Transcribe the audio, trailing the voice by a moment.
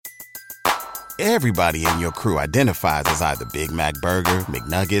Everybody in your crew identifies as either Big Mac Burger,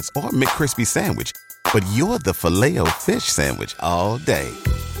 McNuggets, or McCrispy Sandwich. But you're the Filet-O-Fish Sandwich all day.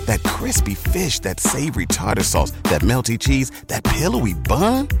 That crispy fish, that savory tartar sauce, that melty cheese, that pillowy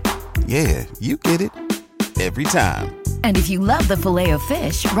bun. Yeah, you get it. Every time. And if you love the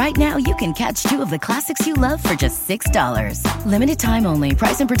Filet-O-Fish, right now you can catch two of the classics you love for just $6. Limited time only.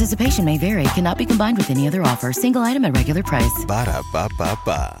 Price and participation may vary. Cannot be combined with any other offer. Single item at regular price.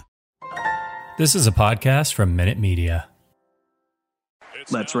 Ba-da-ba-ba-ba. This is a podcast from Minute Media.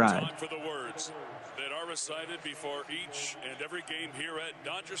 Let's ride. Time for the words that are recited before each and every game here at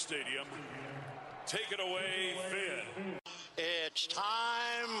Dodger Stadium. Take it away, Finn. It's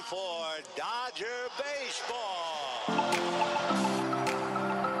time for Dodger baseball.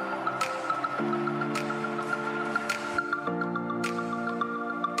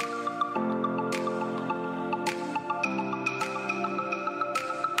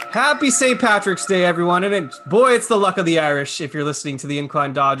 Happy St. Patrick's Day, everyone. And boy, it's the luck of the Irish if you're listening to the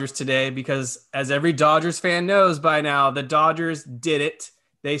Incline Dodgers today, because as every Dodgers fan knows by now, the Dodgers did it.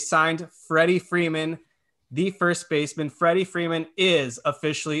 They signed Freddie Freeman, the first baseman. Freddie Freeman is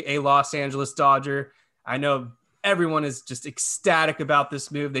officially a Los Angeles Dodger. I know everyone is just ecstatic about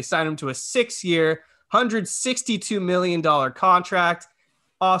this move. They signed him to a 6-year, $162 million contract.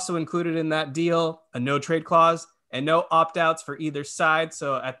 Also included in that deal, a no-trade clause and no opt-outs for either side.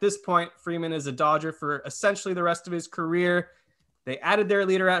 So at this point, Freeman is a Dodger for essentially the rest of his career. They added their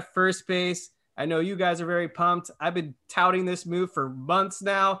leader at first base. I know you guys are very pumped. I've been touting this move for months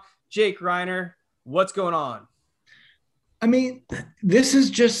now. Jake Reiner, what's going on? I mean, this is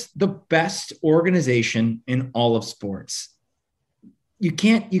just the best organization in all of sports. You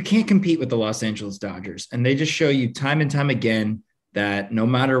can't compete with the Los Angeles Dodgers. And they just show you time and time again that no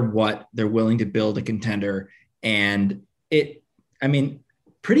matter what, they're willing to build a contender. And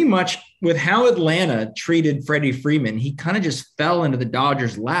pretty much with how Atlanta treated Freddie Freeman, he kind of just fell into the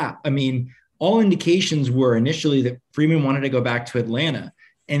Dodgers' lap. I mean, all indications were initially that Freeman wanted to go back to Atlanta,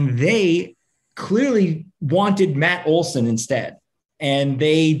 and they clearly wanted Matt Olson instead. And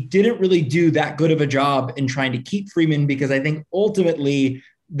they didn't really do that good of a job in trying to keep Freeman, because I think ultimately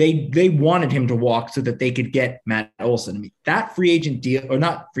they wanted him to walk so that they could get Matt Olson. I mean, that free agent deal, or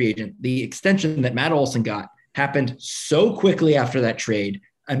not free agent, the extension that Matt Olson got happened so quickly after that trade.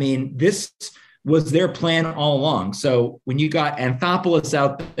 I mean, this was their plan all along. So when you got Anthopoulos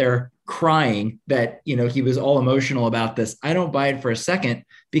out there crying that, he was all emotional about this, I don't buy it for a second,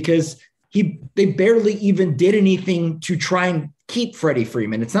 because they barely even did anything to try and keep Freddie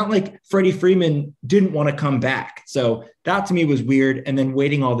Freeman. It's not like Freddie Freeman didn't want to come back. So that to me was weird. And then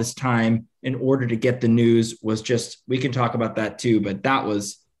waiting all this time in order to get the news was just, we can talk about that too, but that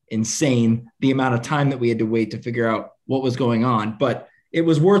was insane, the amount of time that we had to wait to figure out what was going on. But it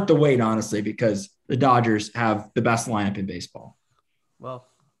was worth the wait, honestly, because the Dodgers have the best lineup in baseball. Well,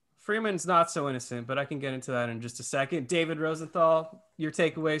 Freeman's not so innocent, but I can get into that in just a second. David Rosenthal, your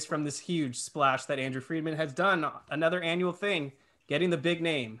takeaways from this huge splash that Andrew Friedman has done, another annual thing, getting the big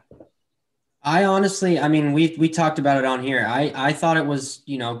name. I honestly, we talked about it on here. I thought it was,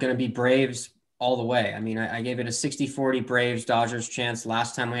 going to be Braves all the way. I mean, I gave it a 60-40 Braves Dodgers chance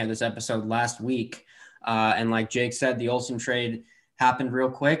last time we had this episode last week. And like Jake said, the Olsen trade happened real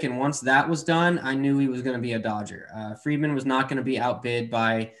quick. And once that was done, I knew he was going to be a Dodger. Friedman was not going to be outbid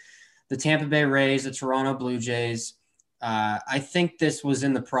by the Tampa Bay Rays, the Toronto Blue Jays. I think this was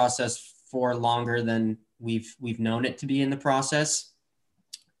in the process for longer than we've known it to be in the process.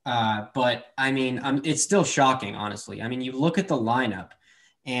 But it's still shocking, honestly. I mean, you look at the lineup,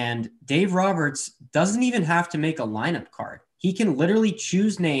 and Dave Roberts doesn't even have to make a lineup card. He can literally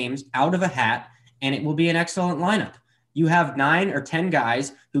choose names out of a hat, and it will be an excellent lineup. You have 9 or 10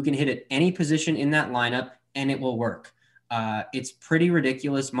 guys who can hit at any position in that lineup, and it will work. It's pretty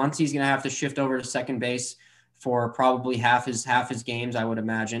ridiculous. Muncy's going to have to shift over to second base for probably half his games, I would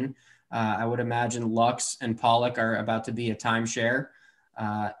imagine. I would imagine Lux and Pollock are about to be a timeshare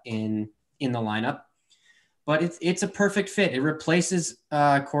in the lineup. But it's a perfect fit. It replaces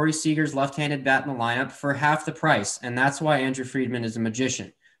Corey Seager's left-handed bat in the lineup for half the price, and that's why Andrew Friedman is a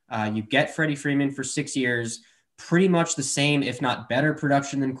magician. You get Freddie Freeman for 6 years, pretty much the same, if not better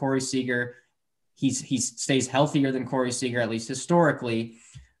production than Corey Seager. He stays healthier than Corey Seager, at least historically.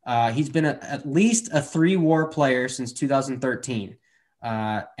 He's been at least a 3-WAR player since 2013,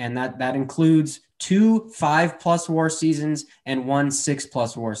 and that includes 2 5+ WAR seasons and 1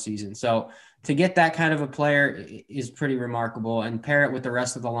 6+ WAR season. So to get that kind of a player is pretty remarkable, and pair it with the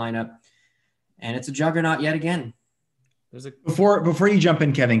rest of the lineup, and it's a juggernaut yet again. Before you jump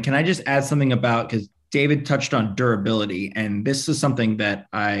in, Kevin, can I just add something about, because David touched on durability, and this is something that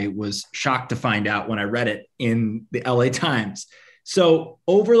I was shocked to find out when I read it in the LA Times. So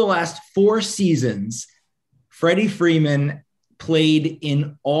over the last 4 seasons, Freddie Freeman played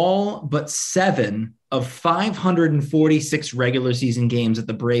in all but 7 of 546 regular season games that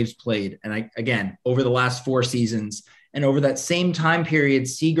the Braves played. And again, over the last 4 seasons, and over that same time period,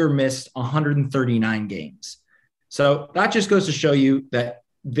 Seager missed 139 games. So that just goes to show you that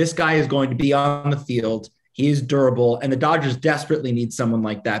this guy is going to be on the field. He is durable, and the Dodgers desperately need someone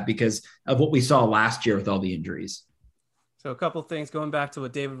like that because of what we saw last year with all the injuries. So a couple of things going back to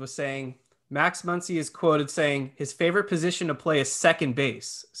what David was saying. Max Muncy is quoted saying his favorite position to play is second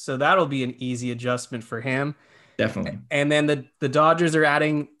base. So that'll be an easy adjustment for him. Definitely. And then the Dodgers are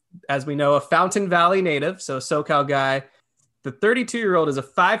adding, as we know, a Fountain Valley native, so a SoCal guy. The 32-year-old is a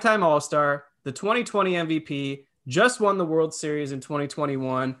 5-time All-Star, the 2020 MVP, just won the World Series in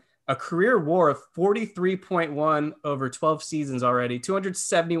 2021, a career WAR of 43.1 over 12 seasons already,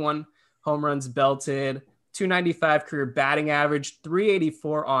 271 home runs belted, 295 career batting average,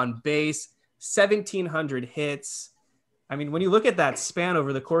 384 on base, 1,700 hits. I mean, when you look at that span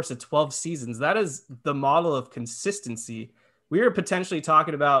over the course of 12 seasons, that is the model of consistency. We were potentially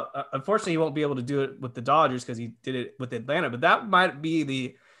talking about, unfortunately, he won't be able to do it with the Dodgers because he did it with Atlanta, but that might be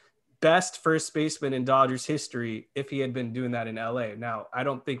the best first baseman in Dodgers history if he had been doing that in LA. Now, I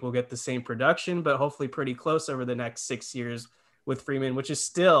don't think we'll get the same production, but hopefully pretty close over the next 6 years with Freeman, which is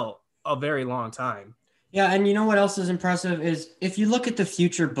still a very long time. Yeah, and you know what else is impressive is if you look at the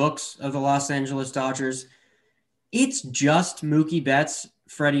future books of the Los Angeles Dodgers, it's just Mookie Betts,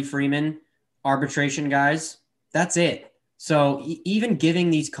 Freddie Freeman, arbitration guys. That's it. So even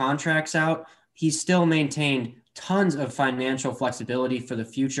giving these contracts out, he's still maintained tons of financial flexibility for the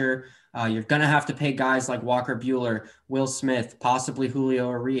future. You're going to have to pay guys like Walker Buehler, Will Smith, possibly Julio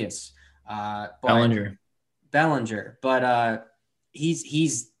Urias, Bellinger. But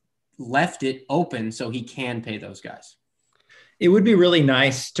he's left it open so he can pay those guys. It would be really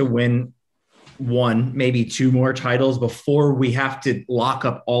nice to win 1, maybe 2 more titles before we have to lock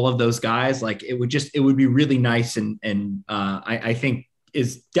up all of those guys. Like it would be really nice. And I think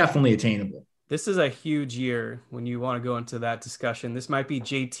is definitely attainable. This is a huge year when you want to go into that discussion. This might be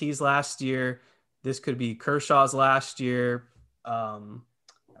JT's last year. This could be Kershaw's last year. Well,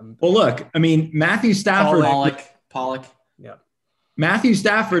 look, I mean, Matthew Stafford. Pollock. Yeah. Matthew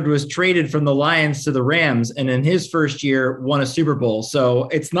Stafford was traded from the Lions to the Rams, and in his first year won a Super Bowl. So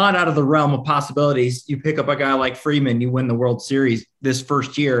it's not out of the realm of possibilities. You pick up a guy like Freeman, you win the World Series this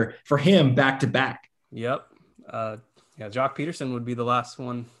first year for him back to back. Yep. Jock Peterson would be the last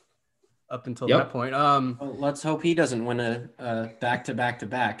one up until that point. Well, let's hope he doesn't win a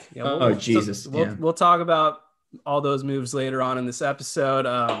back-to-back-to-back. Yeah, Jesus. We'll talk about all those moves later on in this episode.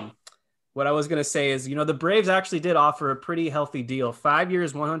 What I was going to say is, the Braves actually did offer a pretty healthy deal. 5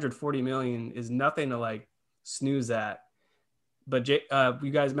 years, $140 million is nothing to like snooze at. But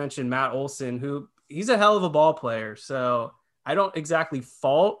you guys mentioned Matt Olson, who he's a hell of a ball player. So I don't exactly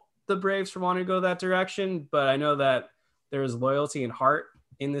fault the Braves for wanting to go that direction, but I know that there is loyalty and heart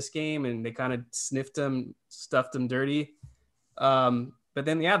in this game, and they kind of sniffed him, stuffed him dirty. But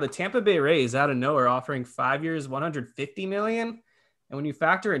then, the Tampa Bay Rays out of nowhere offering 5 years, $150 million. And when you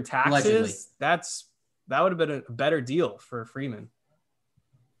factor in taxes, that would have been a better deal for Freeman.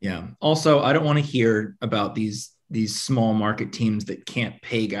 Yeah. Also, I don't want to hear about these small market teams that can't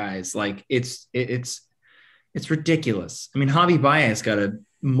pay guys. Like it's ridiculous. I mean, Javi Baez got a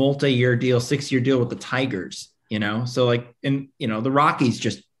multi-year deal, 6-year deal with the Tigers. So the Rockies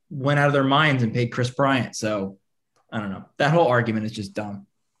just went out of their minds and paid Chris Bryant. So I don't know. That whole argument is just dumb.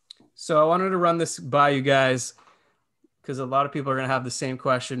 So I wanted to run this by you guys because a lot of people are going to have the same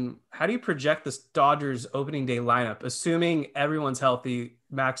question. How do you project this Dodgers opening day lineup, assuming everyone's healthy,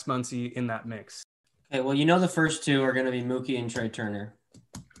 Max Muncy in that mix? Okay, well, the first 2 are going to be Mookie and Trey Turner.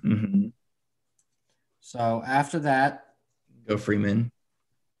 Mm-hmm. So after that, go Freeman.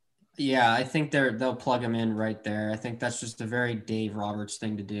 Yeah, I think they'll plug him in right there. I think that's just a very Dave Roberts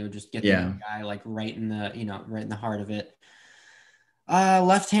thing to do. Just get the guy like right in the heart of it.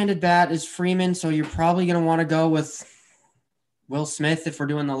 Left-handed bat is Freeman, so you're probably going to want to go with Will Smith if we're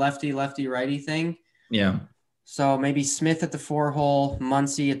doing the lefty-righty thing. Yeah. So maybe Smith at the 4-hole,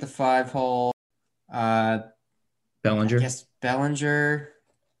 Muncy at the 5-hole. Bellinger. I guess Bellinger,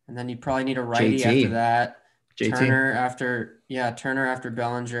 and then you probably need a righty JT. after that. JT. Turner after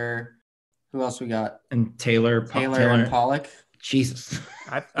Bellinger. Who else we got? And Taylor and Pollock. Jesus.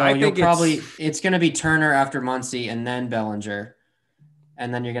 I think it's going to be Turner after Muncy and then Bellinger,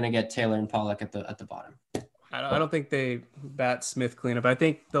 and then you're going to get Taylor and Pollock at the bottom. I don't think they bat Smith cleanup. I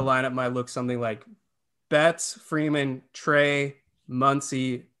think the lineup might look something like Betts, Freeman, Trey,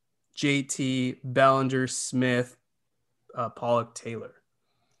 Muncy, JT, Bellinger, Smith, Pollock, Taylor.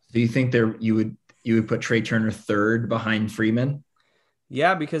 Do you think you would put Trey Turner third behind Freeman?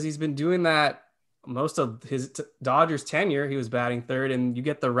 Yeah, because he's been doing that most of his Dodgers tenure. He was batting third, and you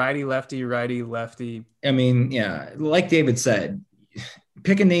get the righty lefty. I mean, yeah, like David said,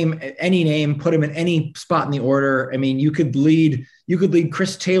 pick a name, any name, put him in any spot in the order. I mean, you could lead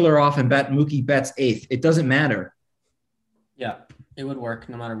Chris Taylor off and bet Mookie Betts eighth. It doesn't matter. Yeah, it would work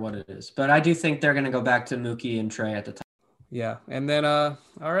no matter what it is. But I do think they're going to go back to Mookie and Trey at the top. Yeah. And then, all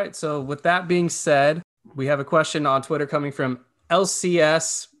right. So with that being said, we have a question on Twitter coming from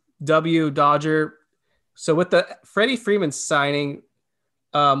LCSW Dodger. So with the Freddie Freeman signing,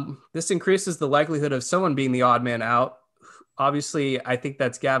 this increases the likelihood of someone being the odd man out. Obviously, I think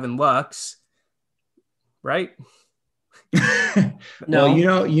that's Gavin Lux, right? No,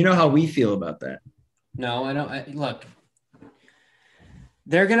 you know how we feel about that. No, I don't. Look,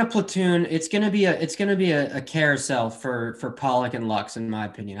 they're going to platoon. It's going to be a carousel for Pollock and Lux, in my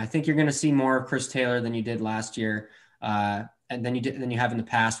opinion. I think you're going to see more of Chris Taylor than you did last year, and than you have in the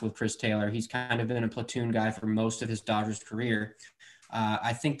past with Chris Taylor. He's kind of been a platoon guy for most of his Dodgers career.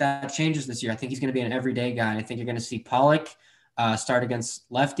 I think that changes this year. I think he's going to be an everyday guy, and I think you're going to see Pollock start against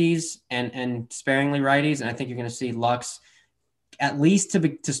lefties and sparingly righties, and I think you're going to see Lux at least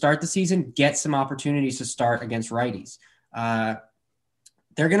to start the season get some opportunities to start against righties.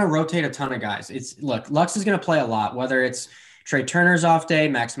 They're going to rotate a ton of guys. Lux is going to play a lot, whether it's Trey Turner's off day,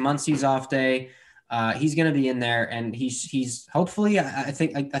 Max Muncy's off day. He's going to be in there, and he's hopefully. I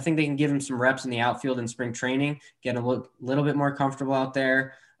think they can give him some reps in the outfield in spring training, get a little bit more comfortable out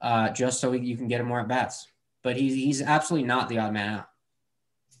there, just so you can get him more at bats. But he's absolutely not the odd man out.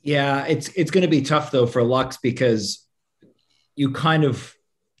 Yeah, it's going to be tough though for Lux because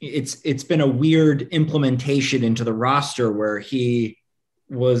it's been a weird implementation into the roster where he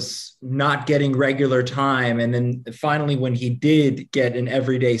was not getting regular time. And then finally, when he did get an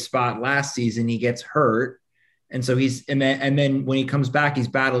everyday spot last season, he gets hurt. And so and then when he comes back, he's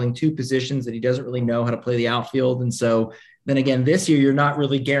battling two positions that he doesn't really know how to play the outfield. And so then again, this year, you're not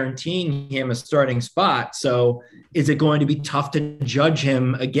really guaranteeing him a starting spot. So is it going to be tough to judge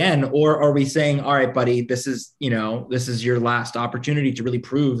him again? Or are we saying, all right, buddy, this is your last opportunity to really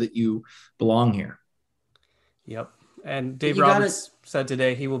prove that you belong here? Yep. And Dave Roberts said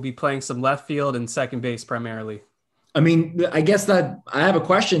today he will be playing some left field and second base primarily. I mean, I guess that I have a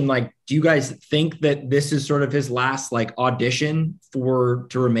question. Like, do you guys think that this is sort of his last audition to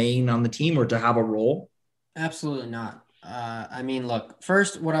remain on the team or to have a role? Absolutely not. I mean, look,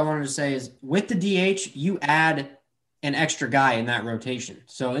 first, what I wanted to say is with the DH, you add an extra guy in that rotation.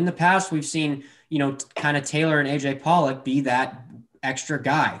 So in the past, we've seen, kind of Taylor and AJ Pollock be that extra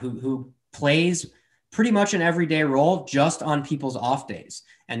guy who plays pretty much an everyday role just on people's off days.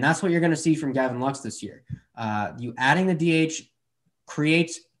 And that's what you're going to see from Gavin Lux this year. You adding the DH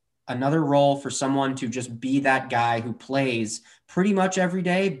creates another role for someone to just be that guy who plays pretty much every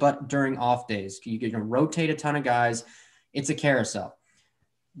day, but during off days. You can rotate a ton of guys. It's a carousel.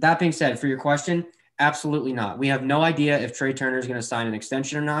 That being said, for your question, absolutely not. We have no idea if Trey Turner is going to sign an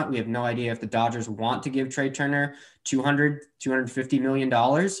extension or not. We have no idea if the Dodgers want to give Trey Turner $250 million.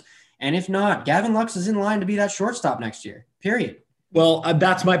 And if not, Gavin Lux is in line to be that shortstop next year, period. Well,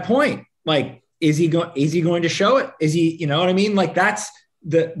 that's my point. Is he going to show it? Is he, you know what I mean? That's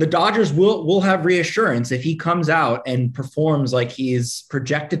the Dodgers will have reassurance if he comes out and performs like he is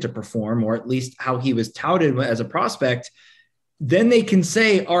projected to perform, or at least how he was touted as a prospect. Then they can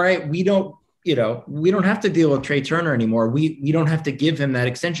say, all right, we don't have to deal with Trey Turner anymore. We don't have to give him that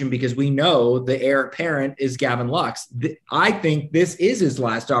extension because we know the heir apparent is Gavin Lux. I think this is his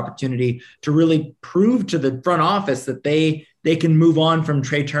last opportunity to really prove to the front office that they can move on from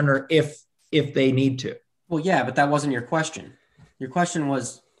Trey Turner if they need to. Well, yeah, but that wasn't your question. Your question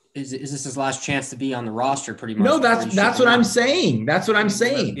was, is this his last chance to be on the roster pretty much? No, that's what I'm saying. That's what I'm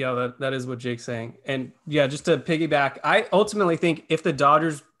saying. Yeah, that is what Jake's saying. And yeah, just to piggyback, I ultimately think if the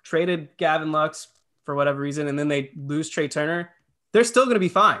Dodgers traded Gavin Lux for whatever reason, and then they lose Trey Turner, they're still going to be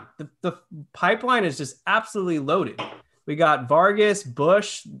fine. The pipeline is just absolutely loaded. We got Vargas,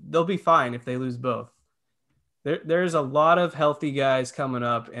 Bush. They'll be fine if they lose both. There's a lot of healthy guys coming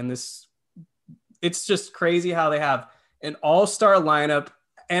up, and it's just crazy how they have an all-star lineup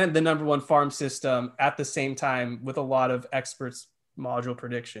and the number one farm system at the same time with a lot of experts module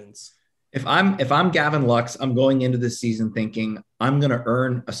predictions. If I'm Gavin Lux, I'm going into this season thinking I'm going to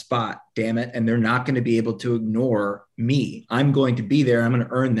earn a spot, damn it. And they're not going to be able to ignore me. I'm going to be there. I'm going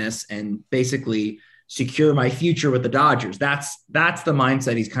to earn this and basically secure my future with the Dodgers. That's the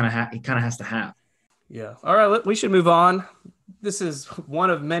mindset he kind of has to have. Yeah. All right. We should move on. This is one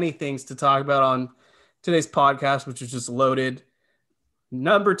of many things to talk about on today's podcast, which is just loaded.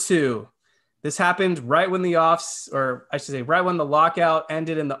 Number 2, this happened right when right when the lockout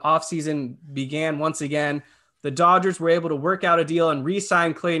ended and the offseason began once again. The Dodgers were able to work out a deal and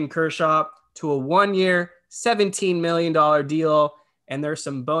re-sign Clayton Kershaw to a 1-year, $17 million deal. And there's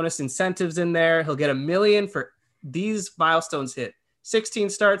some bonus incentives in there. He'll get $1 million for these milestones hit. 16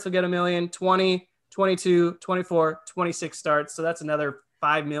 starts, he'll get $1 million, 20, 22, 24, 26 starts. So that's another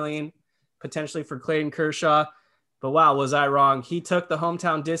 $5 million potentially for Clayton Kershaw. But wow, was I wrong? He took the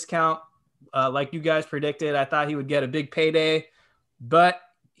hometown discount like you guys predicted. I thought he would get a big payday, but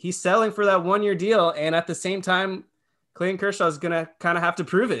he's settling for that 1-year deal. And at the same time, Clayton Kershaw is going to kind of have to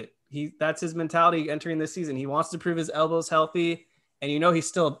prove it. That's his mentality entering this season. He wants to prove his elbow's healthy. And he's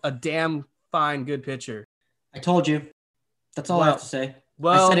still a damn fine, good pitcher. I told you. That's all I have to say.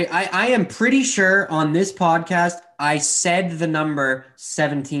 Well, I am pretty sure on this podcast, I said the number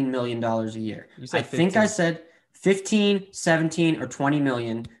 $17 million a year. I think I said 15, 17, or 20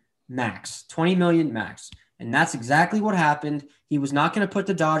 million max. 20 million max. And that's exactly what happened. He was not going to put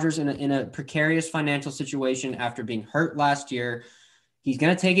the Dodgers in a precarious financial situation after being hurt last year. He's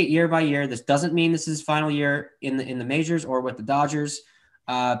going to take it year by year. This doesn't mean this is his final year in the majors or with the Dodgers,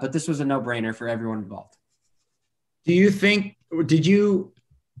 but this was a no-brainer for everyone involved. Did you think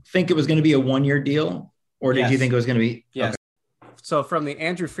it was going to be a 1-year deal, or did you think it was going to be? Yes. Okay. So from the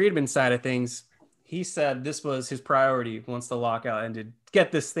Andrew Freeman side of things, he said this was his priority once the lockout ended.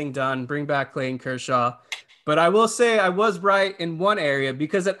 Get this thing done, bring back Clayton Kershaw. But I will say I was right in one area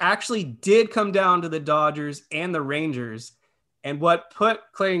because it actually did come down to the Dodgers and the Rangers. And what put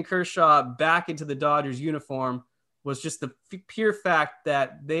Clayton Kershaw back into the Dodgers uniform was just the pure fact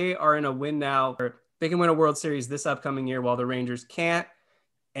that they are in a win now. Or they can win a World Series this upcoming year while the Rangers can't.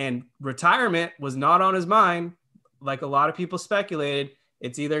 And retirement was not on his mind, like a lot of people speculated.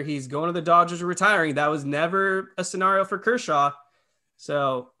 It's either he's going to the Dodgers or retiring. That was never a scenario for Kershaw.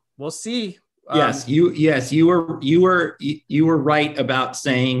 So we'll see. You were right about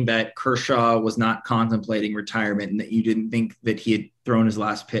saying that Kershaw was not contemplating retirement and that you didn't think that he had thrown his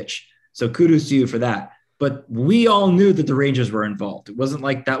last pitch. So kudos to you for that. But we all knew that the Rangers were involved. It wasn't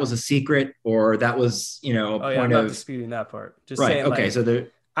like that was a secret or that was, I'm not disputing that part. Just right. saying, Okay.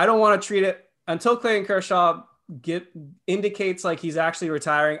 I don't want to treat it until Clayton Kershaw indicates like he's actually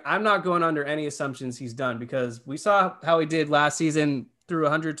retiring. I'm not going under any assumptions he's done because we saw how he did last season through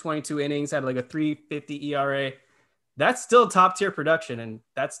 122 innings, had like a 3.50 ERA. That's still top tier production. And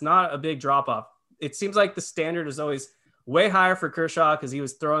that's not a big drop off. It seems like the standard is always way higher for Kershaw because he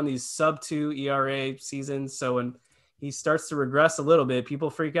was throwing these sub 2 ERA seasons. So when he starts to regress a little bit, people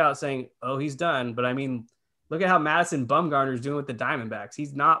freak out saying, oh, he's done. But I mean, look at how Madison Bumgarner is doing with the Diamondbacks.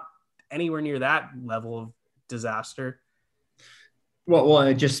 He's not anywhere near that level of disaster. Well,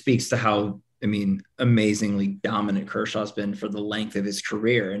 it just speaks to how, amazingly dominant Kershaw's been for the length of his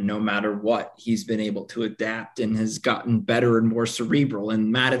career. And no matter what, he's been able to adapt and has gotten better and more cerebral.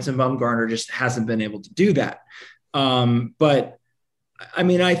 And Madison Bumgarner just hasn't been able to do that. But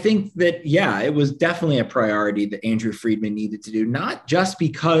I think that, it was definitely a priority that Andrew Freeman needed to do, not just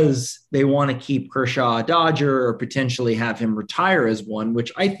because they want to keep Kershaw a Dodger or potentially have him retire as one,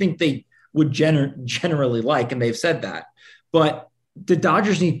 which I think they would generally like, and they've said that, but the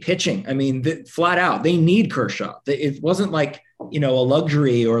Dodgers need pitching. Flat out, they need Kershaw. It wasn't like, a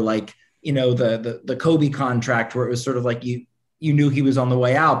luxury or like, the Kobe contract where it was sort of like you knew he was on the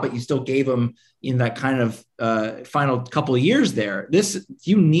way out, but you still gave him in that kind of final couple of years there.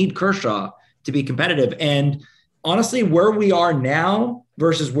 You need Kershaw to be competitive. And honestly, where we are now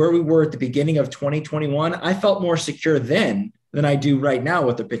versus where we were at the beginning of 2021, I felt more secure then than I do right now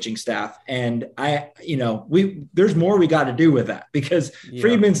with the pitching staff. And there's more we got to do with that because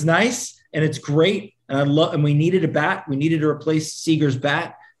Freeman's nice and it's great. And we needed a bat. We needed to replace Seager's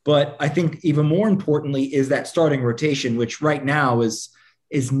bat. But I think even more importantly is that starting rotation, which right now is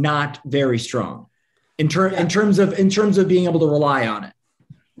not very strong in terms of being able to rely on it.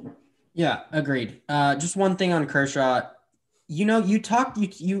 Yeah, agreed. Just one thing on Kershaw,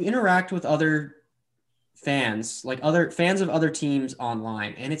 you interact with other fans, like other fans of other teams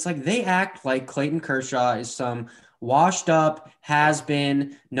online. And it's like, they act like Clayton Kershaw is some washed up, has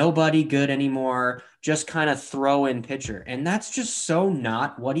been, nobody good anymore, just kind of throw in pitcher. And that's just so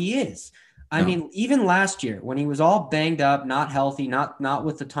not what he is. I mean, even last year when he was all banged up, not healthy, not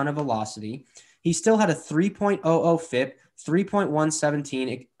with a ton of velocity, he still had a 3.00 FIP,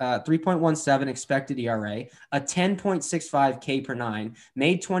 3.17 expected ERA, a 10.65 K per 9,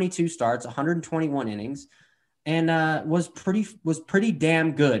 made 22 starts, 121 innings, and was pretty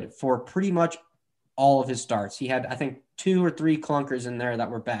damn good for pretty much all of his starts. He had, I think, 2 or 3 clunkers in there that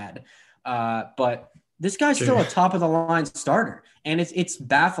were bad. But this guy's still a top of the line starter. And it's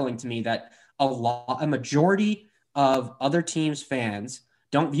baffling to me that a majority of other teams' fans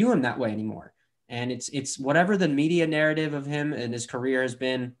don't view him that way anymore. And it's whatever the media narrative of him and his career has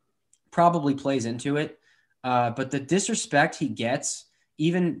been probably plays into it. But the disrespect he gets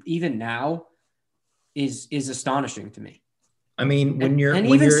even now is astonishing to me. I mean,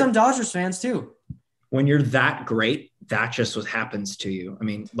 some Dodgers fans too. When you're that great, that just what happens to you. I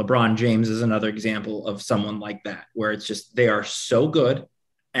mean, LeBron James is another example of someone like that, where it's just, they are so good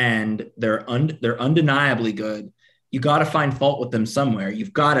and they're undeniably good. You got to find fault with them somewhere.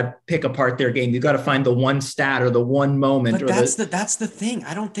 You've got to pick apart their game. You've got to find the one stat or the one moment. But that's the thing.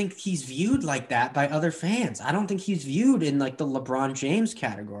 I don't think he's viewed like that by other fans. I don't think he's viewed in like the LeBron James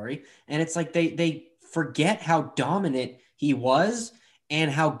category. And it's like they forget how dominant he was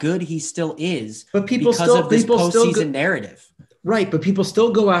and how good he still is. But people because still of this people postseason still narrative. Right, but people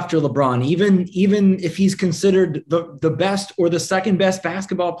still go after LeBron, even if he's considered the best or the second best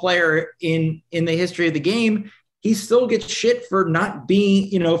basketball player in the history of the game. He still gets shit for not being,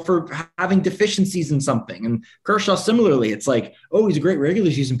 for having deficiencies in something. And Kershaw, similarly, it's like, oh, he's a great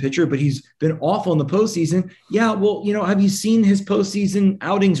regular season pitcher, but he's been awful in the postseason. Yeah, well, have you seen his postseason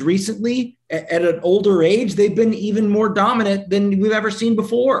outings recently? At an older age, they've been even more dominant than we've ever seen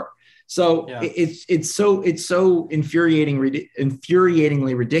before. So yeah. It's so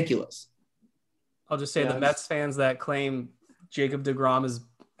infuriatingly ridiculous. I'll just say the Mets fans that claim Jacob deGrom has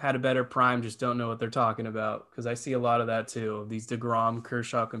had a better prime just don't know what they're talking about, because I see a lot of that too, these deGrom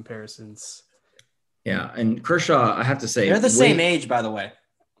Kershaw comparisons. Yeah, and Kershaw, I have to say, they're the same age, by the way.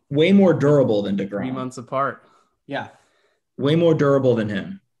 Way more durable than deGrom. 3 months apart. Yeah, way more durable than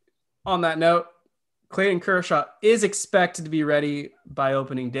him. On that note, Clayton Kershaw is expected to be ready by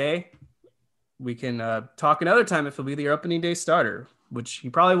opening day. We can talk another time if he'll be the opening day starter, which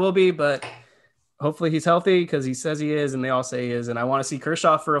he probably will be, but hopefully he's healthy, because he says he is and they all say he is. And I want to see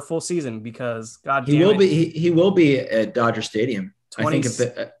Kershaw for a full season, because he will be at Dodger Stadium.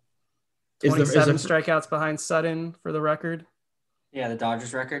 27 strikeouts behind Sutton for the record. Yeah, the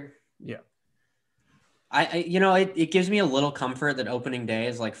Dodgers record. Yeah. It gives me a little comfort that opening day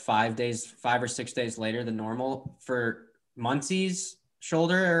is like 5 or 6 days later than normal for Muncie's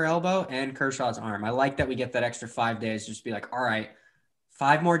shoulder or elbow and Kershaw's arm. I like that we get that extra 5 days, just be like, all right,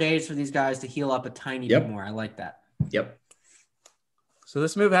 5 more days for these guys to heal up a tiny bit more. I like that. Yep. So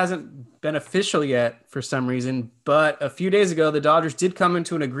this move hasn't been official yet for some reason, but a few days ago, the Dodgers did come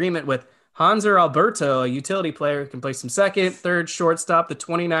into an agreement with Hanser Alberto, a utility player who can play some second, third, shortstop. The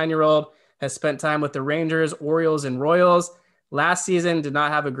 29-year-old has spent time with the Rangers, Orioles, and Royals. Last season did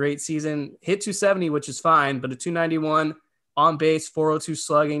not have a great season. Hit 270, which is fine, but a 291 on base, 402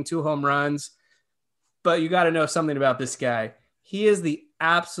 slugging, 2 home runs. But you got to know something about this guy. He is the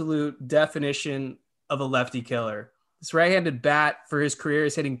absolute definition of a lefty killer. This right-handed bat for his career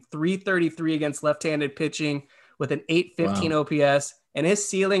is hitting .333 against left-handed pitching with an .815 OPS. And his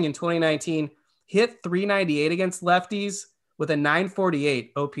ceiling in 2019 hit .398 against lefties with a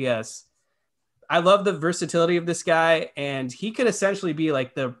 .948 OPS. I love the versatility of this guy, and he could essentially be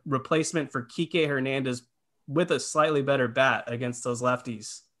like the replacement for Kike Hernandez with a slightly better bat against those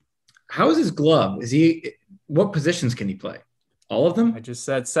lefties. How is his glove? What positions can he play? All of them? I just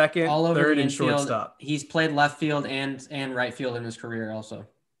said second, third, and shortstop. He's played left field and right field in his career also.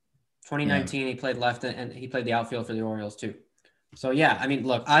 2019, He played left and he played the outfield for the Orioles too. So, yeah, I mean,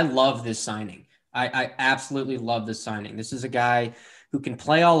 look, I love this signing. I absolutely love this signing. This is a guy who can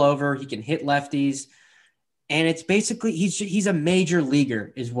play all over. He can hit lefties. And it's basically he's a major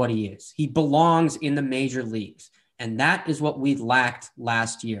leaguer is what he is. He belongs in the major leagues. And that is what we lacked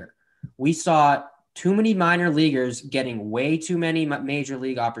last year. We saw too many minor leaguers getting way too many major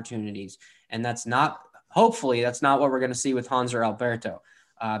league opportunities. And hopefully that's not what we're going to see with Hanser Alberto,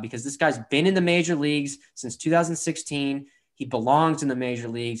 because this guy's been in the major leagues since 2016. He belongs in the major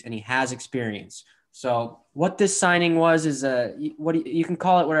leagues and he has experience. So what this signing was is you can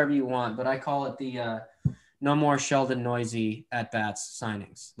call it whatever you want, but I call it the no more Sheldon Noisy at bats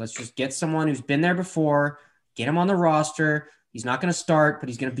signings. Let's just get someone who's been there before, get him on the roster. He's not going to start, but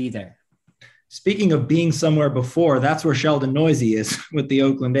he's going to be there. Speaking of being somewhere before, that's where Sheldon Noisy is with the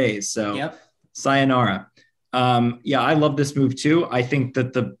Oakland A's. So sayonara. I love this move too. I think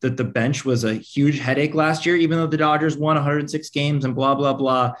that the bench was a huge headache last year, even though the Dodgers won 106 games and blah, blah,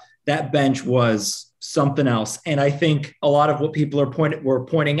 blah. That bench was something else. And I think a lot of what people were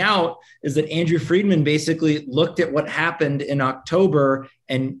pointing out is that Andrew Freeman basically looked at what happened in October,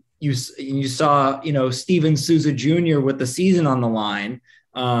 and you saw, Steven Souza Jr. with the season on the line.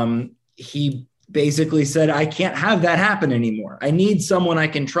 He basically said, I can't have that happen anymore. I need someone I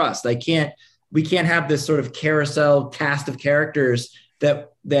can trust. We can't have this sort of carousel cast of characters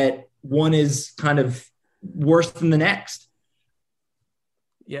that one is kind of worse than the next.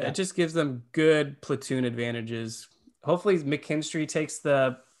 Yeah, it just gives them good platoon advantages. Hopefully McKinstry takes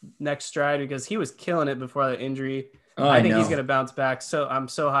the next stride because he was killing it before the injury. I think he's going to bounce back. So I'm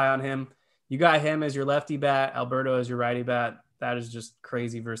so high on him. You got him as your lefty bat, Alberto as your righty bat. That is just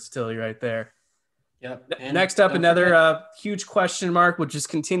crazy versatility right there. Yep. Next up, another huge question mark, which just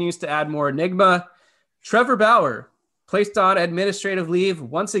continues to add more enigma. Trevor Bauer placed on administrative leave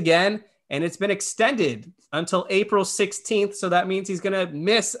once again, and it's been extended until April 16th. So that means he's going to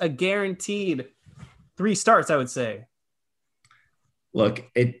miss a guaranteed 3 starts, I would say. Look,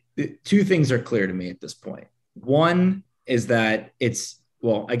 two things are clear to me at this point. One is that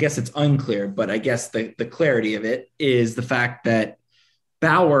I guess it's unclear, but I guess the clarity of it is the fact that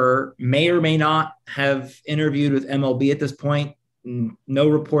Bauer may or may not have interviewed with MLB at this point. No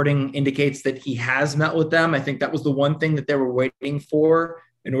reporting indicates that he has met with them. I think that was the one thing that they were waiting for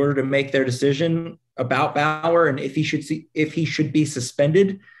in order to make their decision about Bauer and if he should be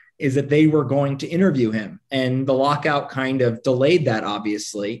suspended, is that they were going to interview him. And the lockout kind of delayed that,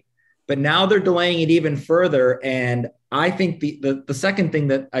 obviously. But now they're delaying it even further. And I think the second thing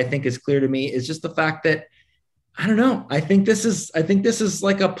that I think is clear to me is just the fact that, I don't know. I think this is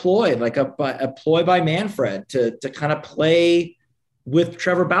like a ploy, like a ploy by Manfred to kind of play with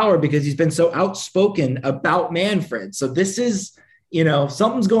Trevor Bauer because he's been so outspoken about Manfred. So this is,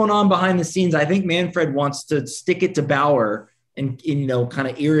 something's going on behind the scenes. I think Manfred wants to stick it to Bauer and kind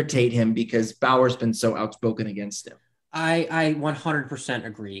of irritate him because Bauer's been so outspoken against him. I 100%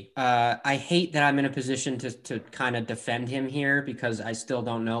 agree. I hate that I'm in a position to kind of defend him here because I still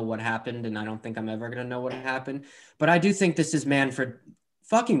don't know what happened and I don't think I'm ever going to know what happened. But I do think this is Manfred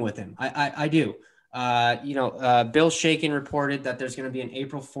fucking with him. I do. Bill Shaken reported that there's going to be an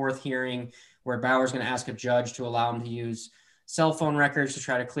April 4th hearing where Bauer's going to ask a judge to allow him to use cell phone records to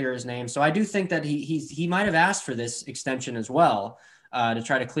try to clear his name. So I do think that he might have asked for this extension as well to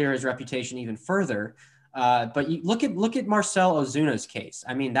try to clear his reputation even further. But you look at Marcell Ozuna's case.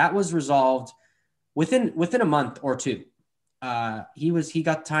 I mean, that was resolved within a month or two. He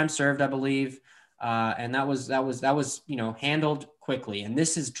got time served, I believe. And that was handled quickly. And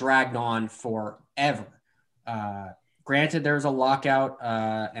this is dragged on forever. Granted, there was a lockout,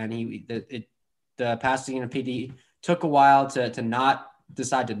 and the Pasadena PD took a while to not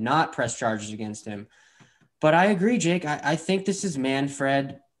decide to not press charges against him. But I agree, Jake. I think this is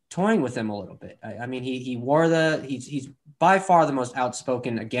Manfred toying with him a little bit. I mean, he's by far the most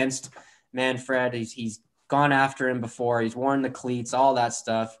outspoken against Manfred. He's gone after him before. He's worn the cleats, all that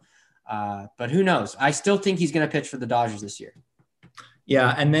stuff. But who knows? I still think he's going to pitch for the Dodgers this year.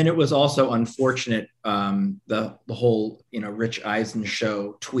 Yeah, and then it was also unfortunate the whole Rich Eisen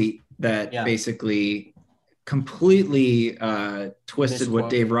show tweet that basically completely twisted Misquote. What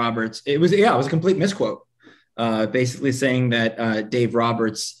Dave Roberts. It was a complete misquote. Basically saying that Dave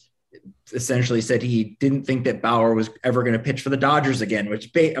Roberts essentially said he didn't think that Bauer was ever going to pitch for the Dodgers again,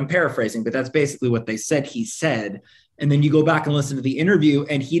 which I'm paraphrasing, but that's basically what they said he said. And then you go back and listen to the interview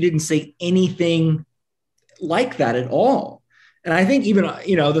and he didn't say anything like that at all. And I think even,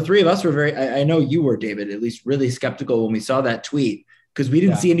 the three of us were I know you were, David, at least really skeptical when we saw that tweet because we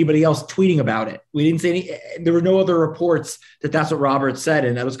didn't see anybody else tweeting about it. We didn't see there were no other reports that that's what Roberts said.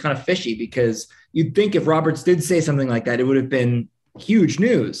 And that was kind of fishy because you'd think if Roberts did say something like that, it would have been huge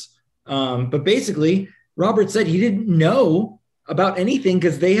news. But basically Roberts said he didn't know about anything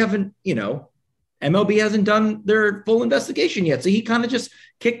because they haven't, MLB hasn't done their full investigation yet. So he kind of just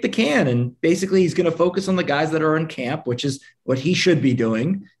kicked the can and basically he's going to focus on the guys that are in camp, which is what he should be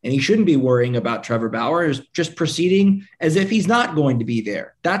doing. And he shouldn't be worrying about Trevor Bauer, is just proceeding as if he's not going to be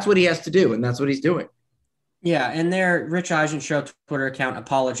there. That's what he has to do. And that's what he's doing. Yeah, and their Rich Eisen Show Twitter account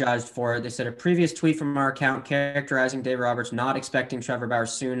apologized for it. They said a previous tweet from our account characterizing Dave Roberts not expecting Trevor Bauer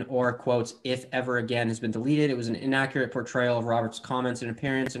soon or, quotes, if ever again has been deleted. It was an inaccurate portrayal of Roberts' comments and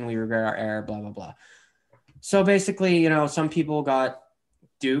appearance, and we regret our error, blah, blah, blah. So basically, some people got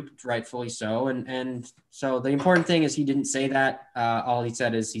duped, rightfully so. And so the important thing is he didn't say that. All he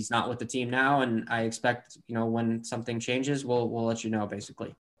said is he's not with the team now, and I expect, when something changes, we'll let you know,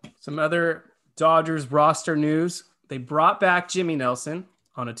 basically. Some other Dodgers roster news. They brought back Jimmy Nelson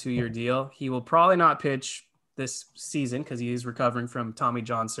on a 2-year deal. He will probably not pitch this season because he is recovering from Tommy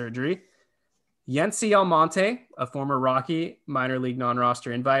John surgery. Yency Almonte, a former Rocky minor league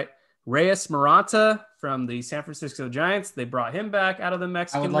non-roster invite. Reyes Maranta from the San Francisco Giants. They brought him back out of the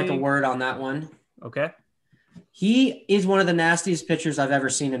Mexican I would like League. a word on that one. Okay. He is one of the nastiest pitchers I've ever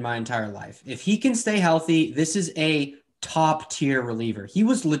seen in my entire life. If he can stay healthy, this is a top tier reliever. He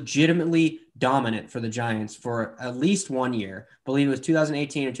was legitimately dominant for the Giants for at least 1 year. I believe it was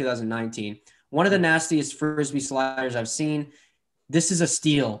 2018 or 2019. One of the nastiest frisbee sliders I've seen. This is a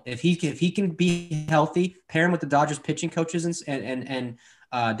steal. If he can be healthy, pair him with the Dodgers pitching coaches and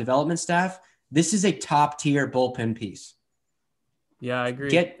development staff, this is a top tier bullpen piece. Yeah, I agree.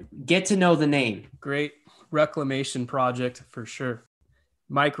 Get to know the name. Great reclamation project for sure.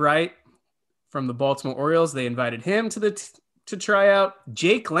 Mike Wright from the Baltimore Orioles, they invited him to try out.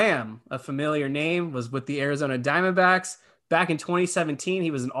 Jake Lamb, a familiar name, was with the Arizona Diamondbacks back in 2017.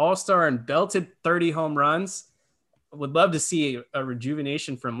 He was an all-star and belted 30 home runs. Would love to see a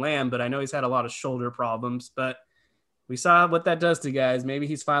rejuvenation from Lamb, but I know he's had a lot of shoulder problems. But we saw what that does to guys. Maybe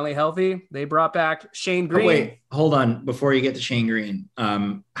he's finally healthy. They brought back Shane Green. Oh, wait, hold on. Before you get to Shane Green,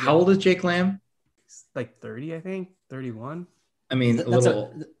 how old is Jake Lamb? Like 30, I think, 31. I mean,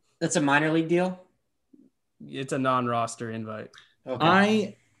 that's a minor league deal. It's a non-roster invite.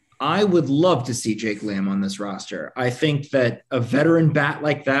 Okay. I would love to see Jake Lamb on this roster. I think that a veteran bat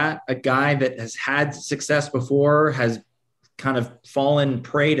like that, a guy that has had success before, has kind of fallen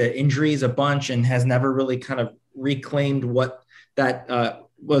prey to injuries a bunch and has never really kind of reclaimed what that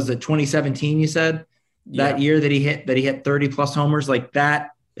was it 2017, you said? That year that he hit 30 plus homers, like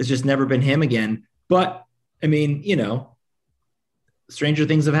that has just never been him again. But I mean, stranger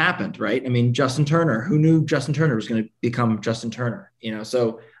things have happened, right? I mean, Justin Turner, who knew Justin Turner was going to become Justin Turner,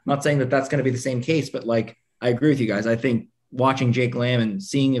 so I'm not saying that that's going to be the same case, but like, I agree with you guys. I think watching Jake Lamb and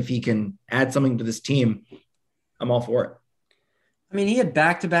seeing if he can add something to this team, I'm all for it. I mean, he had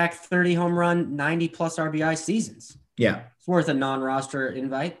back-to-back 30 home run, 90 plus RBI seasons. Yeah. It's worth a non-roster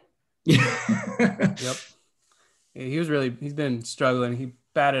invite. Yep. Yeah, he's been struggling. He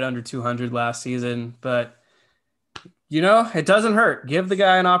batted under 200 last season, but it doesn't hurt. Give the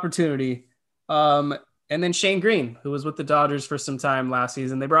guy an opportunity. And then Shane Green, who was with the Dodgers for some time last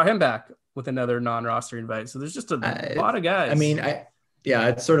season, they brought him back with another non-roster invite. So there's just a lot of guys. I mean,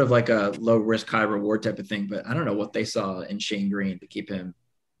 it's sort of like a low risk, high reward type of thing, but I don't know what they saw in Shane Green to keep him.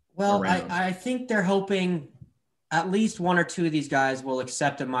 Well, around. I think they're hoping at least one or two of these guys will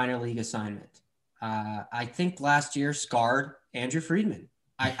accept a minor league assignment. I think last year scarred Andrew Freeman.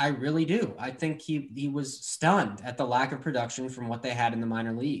 I really do. I think he was stunned at the lack of production from what they had in the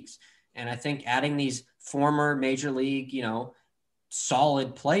minor leagues. And I think adding these former major league,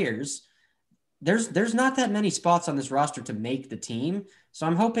 solid players, there's not that many spots on this roster to make the team. So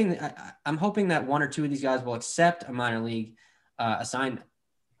I'm hoping that one or two of these guys will accept a minor league assignment.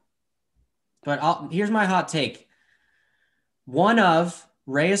 But here's my hot take. One of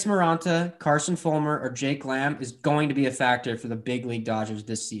Reyes Maranta, Carson Fulmer, or Jake Lamb is going to be a factor for the big league Dodgers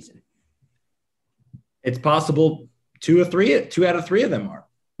this season. It's possible two out of three of them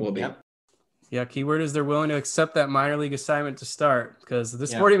will be. Yep. Yeah, keyword is they're willing to accept that minor league assignment to start, because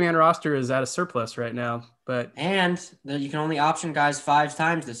this 40-man roster is at a surplus right now. And you can only option guys 5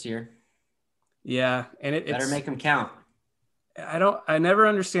 times this year. Yeah, and it better make them count. I never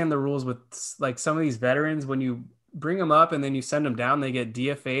understand the rules with like some of these veterans. When you bring them up and then you send them down, they get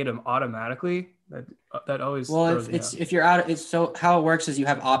DFA'd them automatically. That always if you're out. It's so how it works is you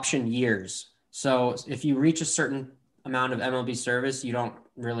have option years. So if you reach a certain amount of MLB service, you don't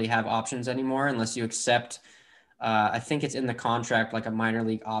really have options anymore unless you accept. I think it's in the contract, like a minor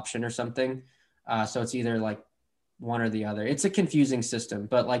league option or something. So it's either like one or the other. It's a confusing system,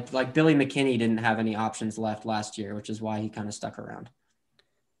 but like Billy McKinney didn't have any options left last year, which is why he kind of stuck around.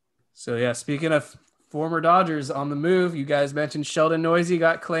 So yeah, speaking of former Dodgers on the move, you guys mentioned Sheldon Noisy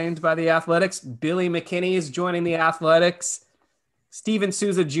got claimed by the Athletics. Billy McKinney is joining the Athletics. Steven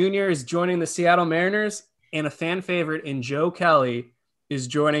Souza Jr. is joining the Seattle Mariners, and a fan favorite in Joe Kelly is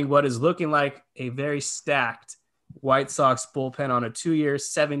joining what is looking like a very stacked White Sox bullpen on a 2-year,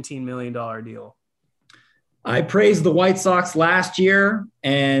 $17 million deal. I praised the White Sox last year,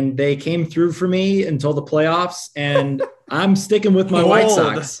 and they came through for me until the playoffs, and I'm sticking with my White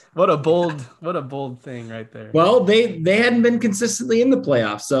Sox. What a bold thing right there. Well, they hadn't been consistently in the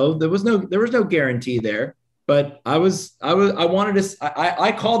playoffs, so there was no guarantee there. But I wanted to.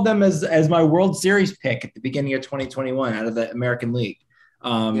 I called them as my World Series pick at the beginning of 2021 out of the American League. It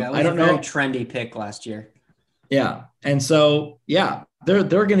was a very trendy pick last year. Yeah, and so they're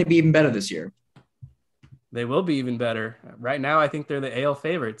going to be even better this year. They will be even better. Right now, I think they're the AL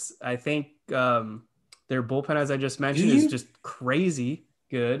favorites. I think their bullpen, as I just mentioned, is just crazy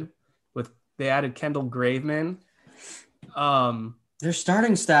good. They added Kendall Graveman. Their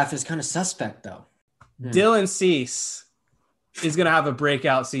starting staff is kind of suspect, though. Dylan Cease is going to have a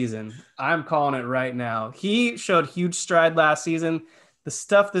breakout season. I'm calling it right now. He showed huge stride last season. The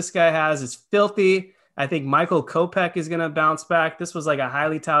stuff this guy has is filthy. I think Michael Kopech is going to bounce back. This was like a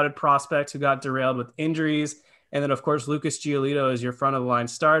highly touted prospect who got derailed with injuries. And then, of course, Lucas Giolito is your front-of-the-line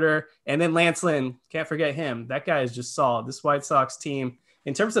starter. And then Lance Lynn, can't forget him. That guy is just solid. This White Sox team,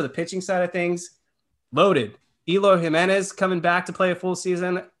 in terms of the pitching side of things, loaded. Eloy Jimenez coming back to play a full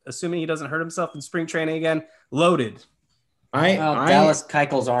season, assuming he doesn't hurt himself in spring training again, loaded. Dallas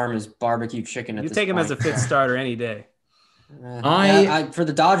Keuchel's arm is barbecue chicken at this point. You take him as a fifth starter any day. For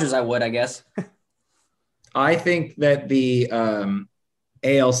the Dodgers, I would, I guess. I think that the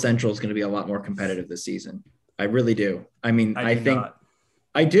AL Central is going to be a lot more competitive this season. I really do. I mean, I think not.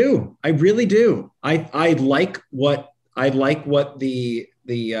 I do. I really do. I like what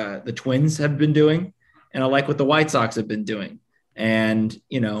the Twins have been doing, and I like what the White Sox have been doing. And,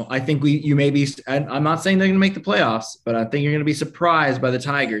 I think you may be, I'm not saying they're going to make the playoffs, but I think you're going to be surprised by the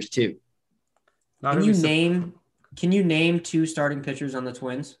Tigers too. Can you name 2 starting pitchers on the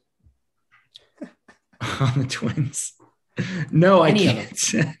Twins? On the Twins? No, I can't.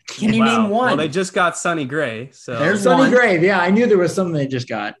 Can you name one? Well, they just got Sonny Gray. So there's Sonny one. Gray. Yeah, I knew there was something they just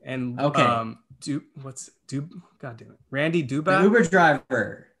got. And okay. God damn it. Randy Duba? The Uber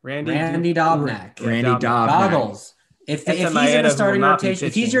driver. Randy Dobnak. Randy Dobnak. Goggles. If he's in the starting rotation,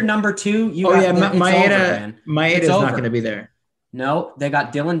 if he's your number 2, Maeda is not going to be there. No, they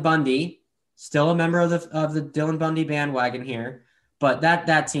got Dylan Bundy, still a member of the Dylan Bundy bandwagon here, but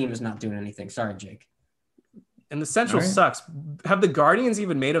that team is not doing anything. Sorry, Jake. And the Central sucks. Have the Guardians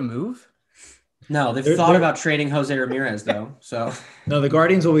even made a move? No, they've thought about trading Jose Ramirez though. So no, the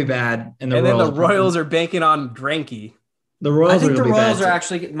Guardians will be bad, and then the Royals are banking on Greinke. The Royals, I think the Royals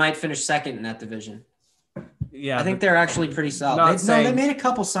might finish second in that division. Yeah, I think they're actually pretty solid. They made a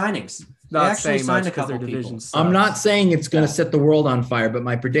couple signings. They actually signed a couple people. I'm not saying it's going to set the world on fire, but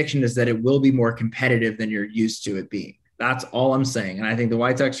my prediction is that it will be more competitive than you're used to it being. That's all I'm saying, and I think the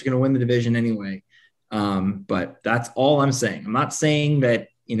White Sox are going to win the division anyway. But that's all I'm saying. I'm not saying that,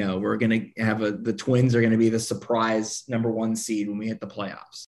 we're going to have the Twins are going to be the surprise number 1 seed when we hit the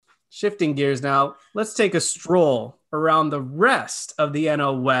playoffs. Shifting gears now, let's take a stroll around the rest of the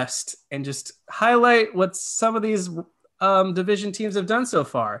NL West and just highlight what some of these division teams have done so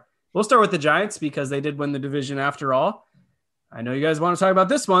far. We'll start with the Giants because they did win the division after all. I know you guys want to talk about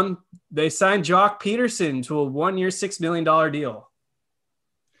this one. They signed Jock Peterson to a 1-year, $6 million deal.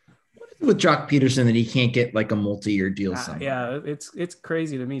 With Jock Peterson that he can't get like a multi-year deal somewhere. Yeah, it's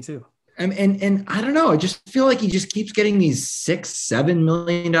crazy to me too. And I don't know. I just feel like he just keeps getting these $6-7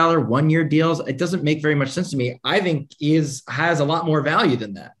 million 1-year deals. It doesn't make very much sense to me. I think he has a lot more value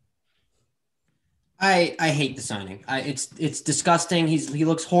than that. I hate the signing. It's disgusting. He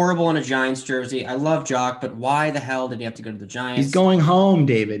looks horrible in a Giants jersey. I love Jock, but why the hell did he have to go to the Giants? He's going home,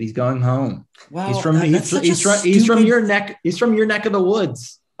 David. He's going home. Well, he's from your neck. He's from your neck of the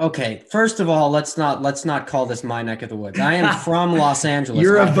woods. Okay, first of all, let's not call this my neck of the woods. I am from Los Angeles.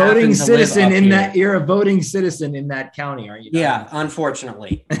 You're a voting citizen in that. You're a voting citizen in that county, aren't you? Yeah,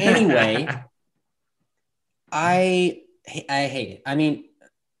 unfortunately. Anyway, I hate it. I mean,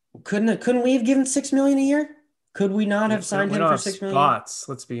 couldn't we have given $6 million a year? Could we not have signed him for $6 million? Spots,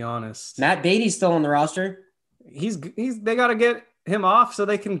 let's be honest. Matt Beatty's still on the roster. They got to get him off so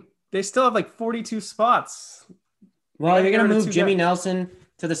they still have like 42 spots. Well, you're gonna move Jimmy Nelson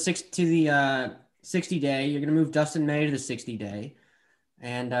to the 60-day. You're going to move Dustin May to the 60-day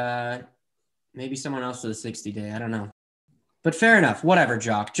and maybe someone else to the 60-day. I don't know. But fair enough. Whatever,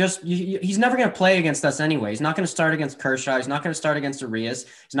 Jock. He's never going to play against us anyway. He's not going to start against Kershaw. He's not going to start against Arias.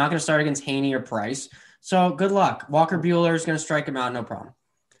 He's not going to start against Haney or Price. So good luck. Walker Buehler is going to strike him out. No problem.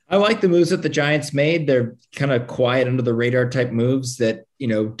 I like the moves that the Giants made. They're kind of quiet under the radar type moves that, they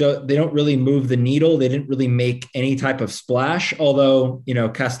don't really move the needle. They didn't really make any type of splash, although,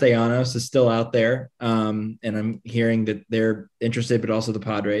 Castellanos is still out there. And I'm hearing that they're interested, but also the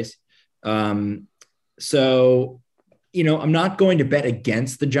Padres. So, I'm not going to bet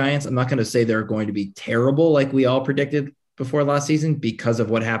against the Giants. I'm not going to say they're going to be terrible like we all predicted before last season because of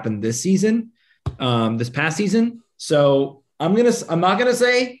what happened this past season. So I'm not going to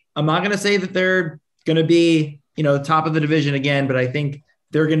say that they're going to be, top of the division again, but I think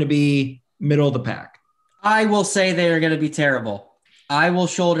they're going to be middle of the pack. I will say they are going to be terrible. I will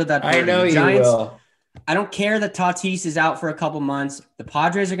shoulder that burden. I know you Giants, will. I don't care that Tatis is out for a couple months. The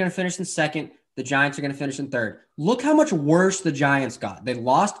Padres are going to finish in second. The Giants are going to finish in third. Look how much worse the Giants got. They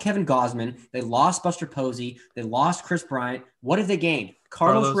lost Kevin Gausman. They lost Buster Posey. They lost Chris Bryant. What have they gained?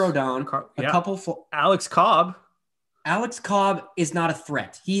 Carlos Rodon, couple. Alex Cobb. Alex Cobb is not a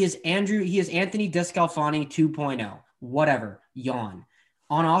threat. He is Anthony DeScalfani 2.0. whatever, yawn.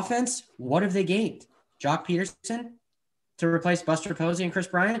 On offense, what have they gained? Jock Peterson to replace Buster Posey and Chris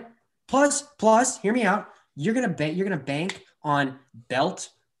Bryant? Plus, hear me out. You're gonna bank on Belt,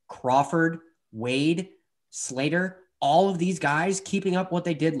 Crawford, Wade, Slater, all of these guys keeping up what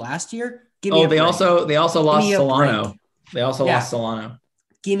they did last year. They also lost Solano. They also lost Solano.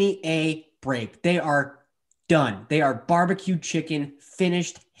 Give me a break. They are done. They are barbecue chicken,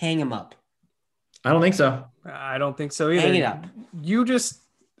 finished. Hang them up. I don't think so. I don't think so either. Hang it up. You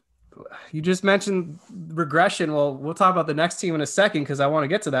just mentioned regression. Well, we'll talk about the next team in a second because I want to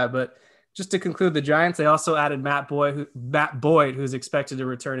get to that. But just to conclude the Giants, they also added Matt Boyd, who's expected to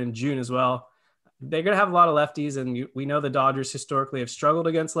return in June as well. They're going to have a lot of lefties, and we know the Dodgers historically have struggled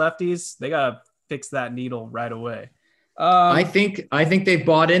against lefties. They got to fix that needle right away. I think they've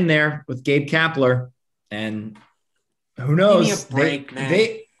bought in there with Gabe Kapler, and who knows? Give me a break,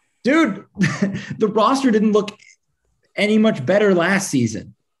 man. Dude, the roster didn't look any much better last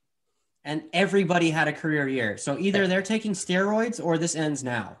season. And everybody had a career year. So either they're taking steroids or this ends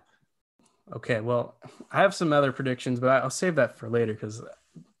now. Okay, well, I have some other predictions, but I'll save that for later because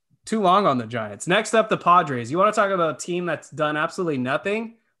too long on the Giants. Next up, the Padres. You want to talk about a team that's done absolutely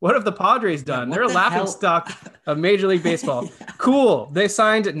nothing? What have the Padres done? They're a laughingstock of Major League Baseball. Yeah. Cool. They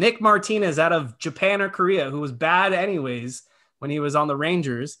signed Nick Martinez out of Japan or Korea, who was bad anyways when he was on the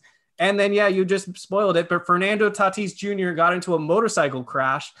Rangers. And then, you just spoiled it. But Fernando Tatis Jr. got into a motorcycle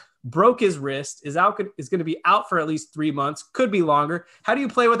crash, broke his wrist, is going to be out for at least 3 months, could be longer. How do you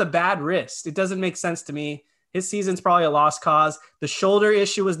play with a bad wrist? It doesn't make sense to me. His season's probably a lost cause. The shoulder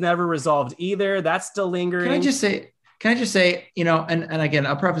issue was never resolved either. That's still lingering. Can I just say, and again,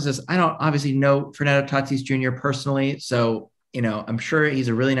 I'll preface this. I don't obviously know Fernando Tatis Jr. personally. So, I'm sure he's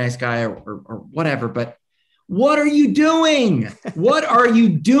a really nice guy or whatever, but what are you doing? What are you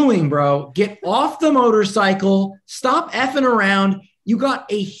doing, bro? Get off the motorcycle. Stop effing around. You got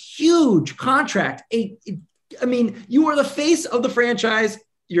a huge contract. You are the face of the franchise.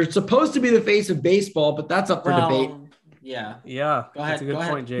 You're supposed to be the face of baseball, but that's up for debate. Yeah. Go ahead. That's a good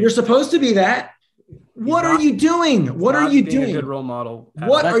point, Jake. You're supposed to be that. What are you doing? What are you doing? A good role model.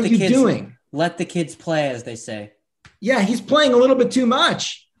 What are you doing? Let the kids play, as they say. Yeah, he's playing a little bit too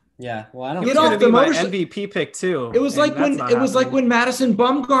much. Yeah, well, I don't get off the motorcycle. MVP pick too. It was like when Madison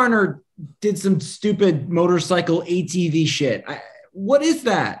Bumgarner did some stupid motorcycle ATV shit. What is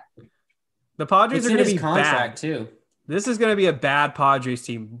that? The Padres are going to be contract bad too. This is going to be a bad Padres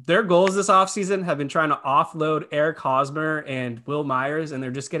team. Their goals this offseason have been trying to offload Eric Hosmer and Will Myers, and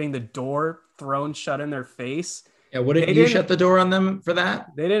they're just getting the door thrown shut in their face. Yeah, didn't you shut the door on them for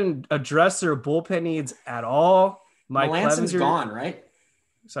that? They didn't address their bullpen needs at all. Mike Melanson's gone, right?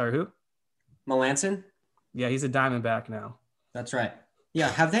 Sorry, who? Melanson? Yeah, he's a Diamondback now. That's right. Yeah,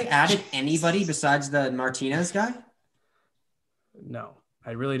 have they added anybody besides the Martinez guy? No,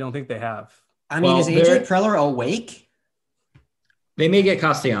 I really don't think they have. I mean, is AJ Preller awake? They may get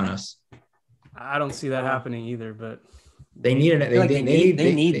Castellanos. I don't see that happening either, but they need it. They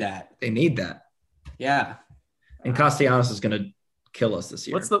need that. They need that. Yeah. And Castellanos is going to kill us this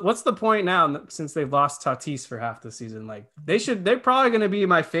year. What's the point now since they've lost Tatis for half the season? Like they're probably going to be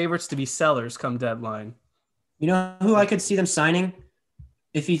my favorites to be sellers come deadline. You know who I could see them signing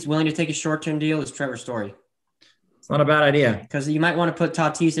if he's willing to take a short-term deal is Trevor Story. It's not a bad idea. Because you might want to put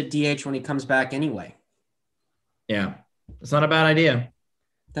Tatis at DH when he comes back anyway. Yeah. It's not a bad idea.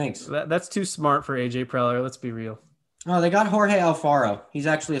 Thanks. That's too smart for AJ Preller. Let's be real. Oh, they got Jorge Alfaro. He's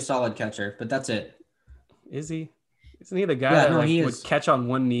actually a solid catcher, but that's it. Is he? Isn't he the guy that would catch on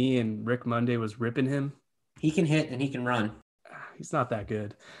one knee and Rick Monday was ripping him? He can hit and he can run. He's not that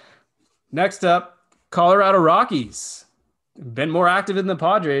good. Next up, Colorado Rockies. Been more active than the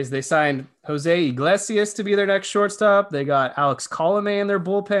Padres. They signed Jose Iglesias to be their next shortstop. They got Alex Colomé in their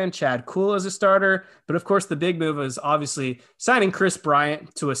bullpen, Chad Kuhl as a starter. But of course, the big move is obviously signing Chris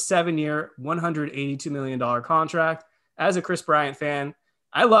Bryant to a 7-year, $182 million contract. As a Chris Bryant fan,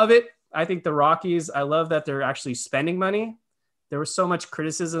 I love it. I think the Rockies, I love that they're actually spending money. There was so much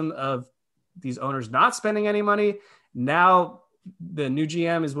criticism of these owners not spending any money. Now the new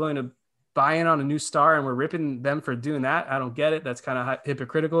GM is willing to buy in on a new star and we're ripping them for doing that. I don't get it. That's kind of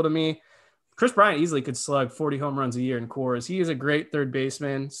hypocritical to me. Chris Bryant easily could slug 40 home runs a year in cores. He is a great third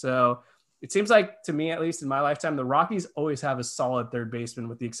baseman. So it seems like, to me, at least in my lifetime, the Rockies always have a solid third baseman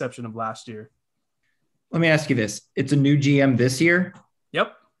with the exception of last year. Let me ask you this. It's a new GM this year?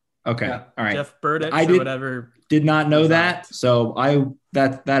 Yep. Okay. Yeah. All right. Jeff Burdett or whatever. Did not know that. So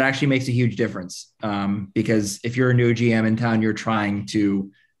that actually makes a huge difference because if you're a new GM in town, you're trying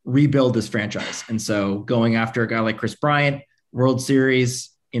to rebuild this franchise. And so going after a guy like Chris Bryant, World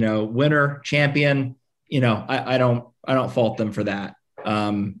Series, winner, champion, I don't I don't fault them for that.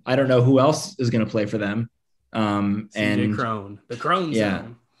 I don't know who else is going to play for them. CJ Crone, the Crone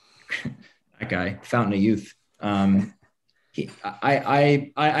Zone. That guy, Fountain of Youth. I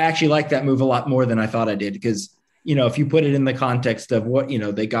actually like that move a lot more than I thought I did, because, if you put it in the context of what,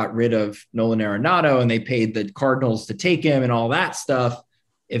 they got rid of Nolan Arenado and they paid the Cardinals to take him and all that stuff.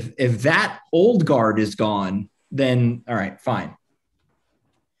 If that old guard is gone, then all right, fine.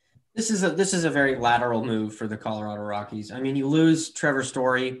 This is a very lateral move for the Colorado Rockies. I mean, you lose Trevor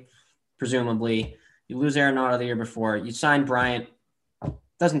Story, presumably. You lose Arenado the year before. You sign Bryant.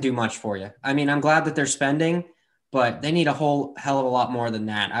 Doesn't do much for you. I mean, I'm glad that they're spending, but they need a whole hell of a lot more than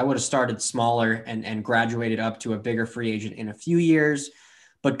that. I would have started smaller and graduated up to a bigger free agent in a few years,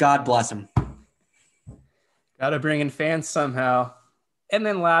 but God bless them. Got to bring in fans somehow. And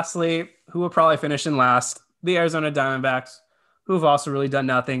then lastly, who will probably finish in last, the Arizona Diamondbacks, who have also really done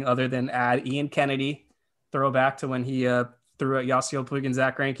nothing other than add Ian Kennedy, throwback to when he threw at Yasiel Puig and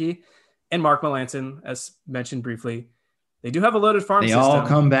Zach Greinke, and Mark Melancon, as mentioned briefly. They do have a loaded farm system. They all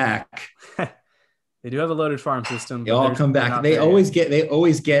come back. They do have a loaded farm system. They all come back. They always get the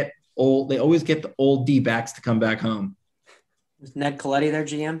old D-backs to come back home. Is Ned Colletti their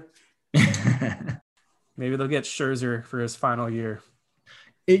GM? Maybe they'll get Scherzer for his final year.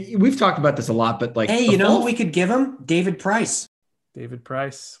 We've talked about this a lot, but hey, you know what we could give him? David Price. David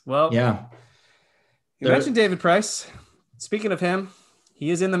Price. Well, yeah. You mentioned David Price. Speaking of him,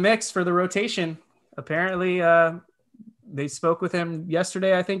 he is in the mix for the rotation. Apparently, they spoke with him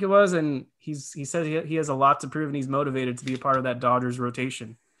yesterday, I think it was, and he says he has a lot to prove and he's motivated to be a part of that Dodgers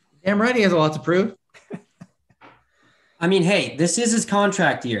rotation. Damn right, he has a lot to prove. I mean, hey, this is his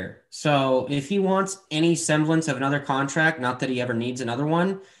contract year. So if he wants any semblance of another contract, not that he ever needs another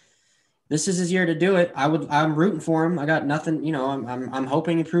one, this is his year to do it. I'm rooting for him. I got nothing, I'm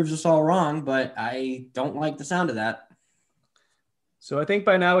hoping he proves us all wrong, but I don't like the sound of that. So I think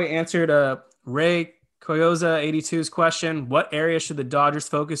by now we answered Ray Coyoza 82's question. What area should the Dodgers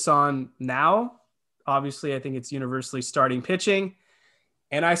focus on now? Obviously, I think it's universally starting pitching.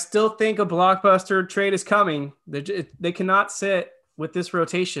 And I still think a blockbuster trade is coming. They cannot sit with this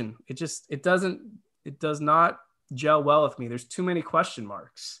rotation. It does not gel well with me. There's too many question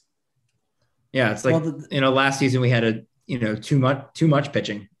marks. Yeah, it's like, last season we had too much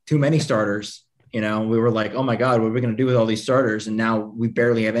pitching, too many starters. We were like, oh my God, what are we going to do with all these starters? And now we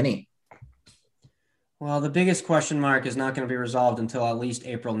barely have any. Well, the biggest question mark is not going to be resolved until at least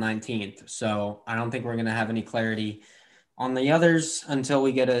April 19th. So I don't think we're going to have any clarity on the others until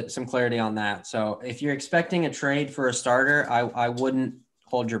we get some clarity on that. So if you're expecting a trade for a starter, I wouldn't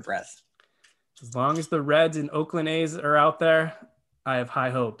hold your breath. As long as the Reds and Oakland A's are out there, I have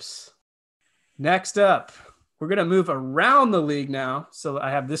high hopes. Next up, we're going to move around the league now. So I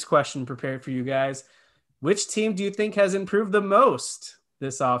have this question prepared for you guys. Which team do you think has improved the most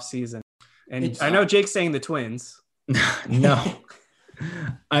this offseason? And I know Jake's saying the Twins. No.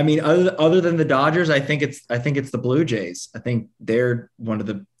 I mean, other than the Dodgers, I think it's the Blue Jays. I think they're one of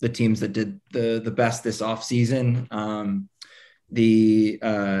the teams that did the best this offseason.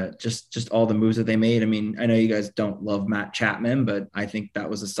 Just all the moves that they made. I mean, I know you guys don't love Matt Chapman, but I think that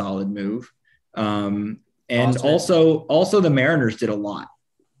was a solid move. And also the Mariners did a lot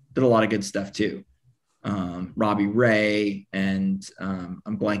of good stuff too. Robbie Ray and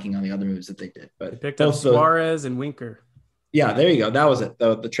I'm blanking on the other moves that they did, but they picked up Suarez and Winker. Yeah, there you go. That was it.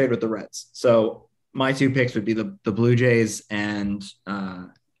 The trade with the Reds. So my two picks would be the Blue Jays and the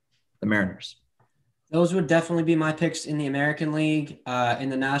Mariners. Those would definitely be my picks in the American League. In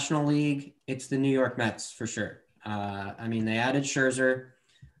the National League, it's the New York Mets for sure. I mean, they added Scherzer.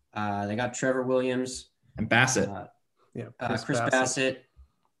 They got Trevor Williams. And Bassett. Chris Bassett.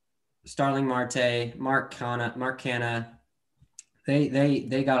 Starling Marte. Mark Canha.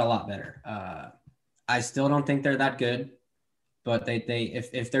 They got a lot better. I still don't think they're that good. But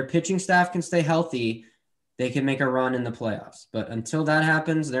if their pitching staff can stay healthy, they can make a run in the playoffs. But until that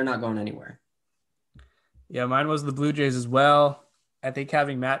happens, they're not going anywhere. Yeah, mine was the Blue Jays as well. I think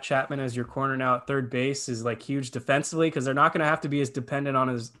having Matt Chapman as your corner now at third base is like huge defensively because they're not going to have to be as dependent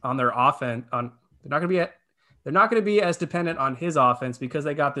on their offense. They're not going to be as dependent on his offense because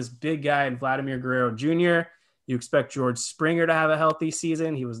they got this big guy in Vladimir Guerrero Jr. You expect George Springer to have a healthy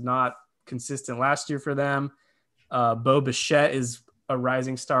season. He was not consistent last year for them. Bo Bichette is a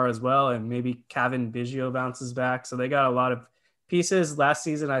rising star as well, and maybe Kevin Biggio bounces back. So they got a lot of pieces. Last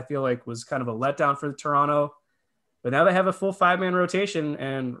season, I feel like was kind of a letdown for Toronto, but now they have a full 5-man rotation,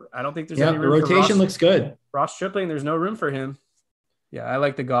 and I don't think there's any room. The rotation looks good. Ross Stripling, there's no room for him. Yeah, I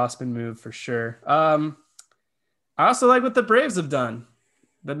like the Gausman move for sure. I also like what the Braves have done.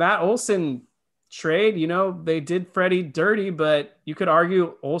 The Matt Olson trade. You know, they did Freddie dirty, but you could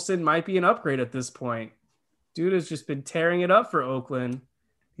argue Olsen might be an upgrade at this point. Dude has just been tearing it up for Oakland.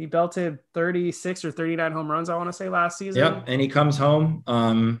 He belted 36 or 39 home runs, I want to say, last season. Yep, and he comes home.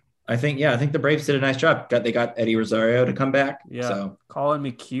 I think the Braves did a nice job. They got Eddie Rosario to come back. Yeah, so Colin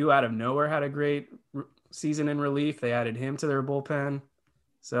McHugh out of nowhere had a great season in relief. They added him to their bullpen.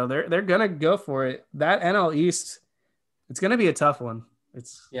 So they're gonna go for it. That NL East, it's gonna be a tough one.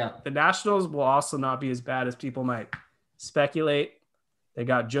 The Nationals will also not be as bad as people might speculate. They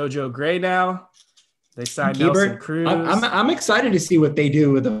got JoJo Gray now. They signed Nelson Cruz. I'm excited to see what they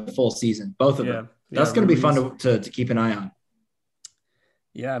do with the full season. Both of them. That's going to be fun to keep an eye on.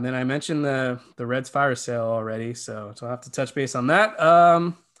 Yeah, and then I mentioned the Reds fire sale already, so I'll have to touch base on that.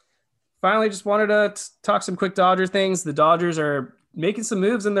 Finally, just wanted to talk some quick Dodger things. The Dodgers are making some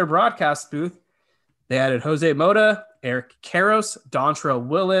moves in their broadcast booth. They added Jose Mota, Eric Karros, Dontrell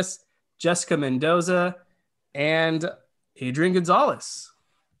Willis, Jessica Mendoza, and Adrian Gonzalez.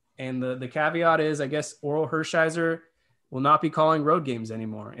 And the caveat is, I guess, Oral Hershiser will not be calling road games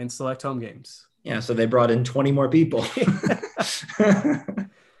anymore and select home games. Yeah, so they brought in 20 more people.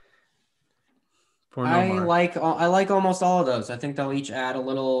 I like almost all of those. I think they'll each add a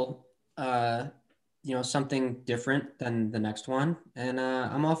little, something different than the next one. And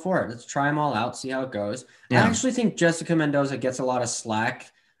I'm all for it. Let's try them all out, see how it goes. Yeah. I actually think Jessica Mendoza gets a lot of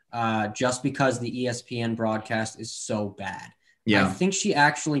slack just because the ESPN broadcast is so bad. Yeah. I think she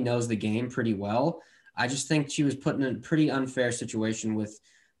actually knows the game pretty well. I just think she was put in a pretty unfair situation with,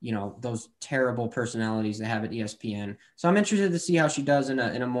 those terrible personalities they have at ESPN. So I'm interested to see how she does in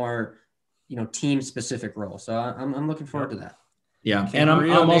a more, team specific role. So I'm looking forward to that. Yeah. And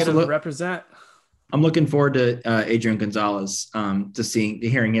I'm also represent. I'm looking forward to Adrian Gonzalez to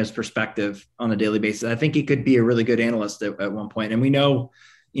hearing his perspective on a daily basis. I think he could be a really good analyst at one point. And we know,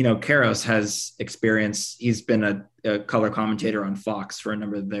 Karros has experience. He's been a color commentator on Fox for a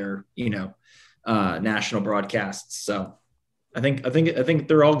number of their, national broadcasts. So I think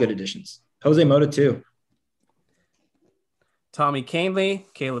they're all good additions. Jose Mota too. Tommy Kahnle,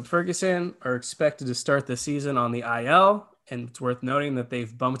 Caleb Ferguson are expected to start the season on the IL. And it's worth noting that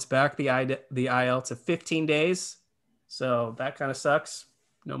they've bumped back the IL to 15 days. So that kind of sucks.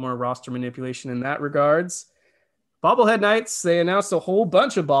 No more roster manipulation in that regards. Bobblehead nights, they announced a whole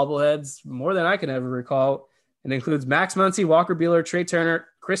bunch of bobbleheads, more than I can ever recall. It includes Max Muncy, Walker Buehler, Trey Turner,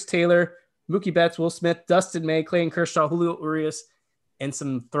 Chris Taylor, Mookie Betts, Will Smith, Dustin May, Clayton Kershaw, Julio Urias, and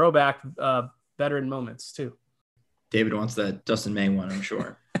some throwback veteran moments too. David wants that Dustin May one, I'm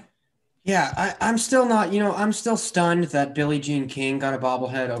sure. Yeah, I'm still not, I'm still stunned that Billie Jean King got a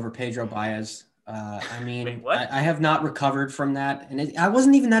bobblehead over Pedro Baez. Wait, what? I have not recovered from that. And I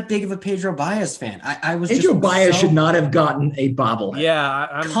wasn't even that big of a Pedro Baez fan. Pedro Baez should not have gotten a bobblehead.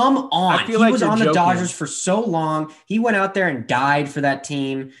 Yeah. Come on. He was on the Dodgers for so long. He went out there and died for that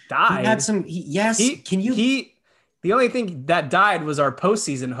team. Died? He had some, the only thing that died was our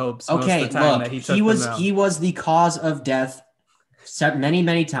postseason hopes. Okay, most of the time look, that he was the cause of death many,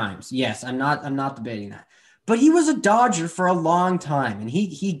 many times. Yes, I'm not debating that. But he was a Dodger for a long time, and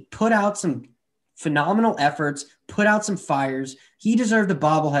he put out some phenomenal efforts, put out some fires. He deserved a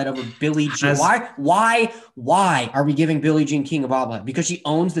bobblehead over Billie Jean. Why are we giving Billie Jean King a bobblehead? Because she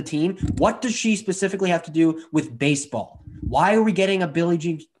owns the team? What does she specifically have to do with baseball? Why are we getting a Billie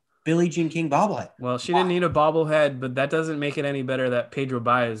Jean King bobblehead? Well, she didn't need a bobblehead, but that doesn't make it any better that Pedro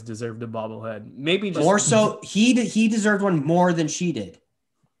Baez deserved a bobblehead. Maybe just more so. He deserved one more than she did.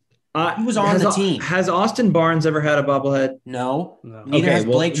 He was on the team. Has Austin Barnes ever had a bobblehead? No. Neither has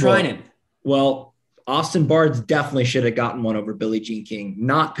Blake Trinan. Well, Austin Barnes definitely should have gotten one over Billie Jean King,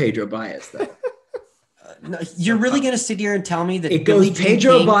 not Pedro Baez, though. No, you're really going to sit here and tell me that it goes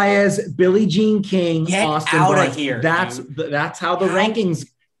Pedro Baez, Billie Jean King, get Austin out Barnes. Of here. That's how the rankings.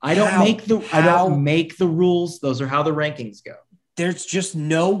 I don't make the rules. Those are how the rankings go. There's just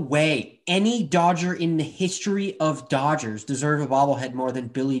no way any Dodger in the history of Dodgers deserve a bobblehead more than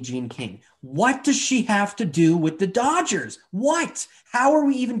Billie Jean King. What does she have to do with the Dodgers? What? How are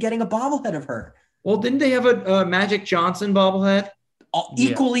we even getting a bobblehead of her? Well, didn't they have a Magic Johnson bobblehead?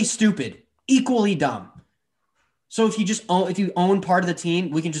 Equally stupid, equally dumb. So if you own part of the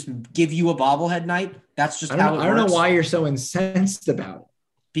team, we can just give you a bobblehead night. That's just how it works. I don't know why you're so incensed about it.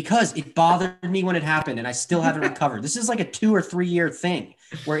 Because it bothered me when it happened and I still haven't recovered. This is like a 2 or 3 year thing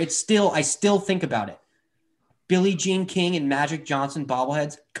where I still think about it. Billie Jean King and Magic Johnson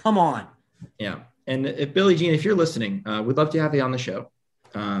bobbleheads. Come on. Yeah. And if Billie Jean, if you're listening, we'd love to have you on the show.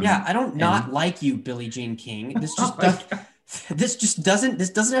 I don't like you, Billie Jean King. This doesn't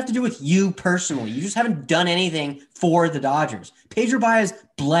have to do with you personally. You just haven't done anything for the Dodgers. Pedro Baez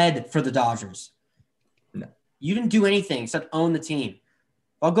bled for the Dodgers. You didn't do anything except own the team.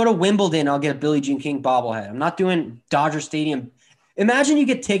 I'll go to Wimbledon. I'll get a Billie Jean King bobblehead. I'm not doing Dodger Stadium. Imagine you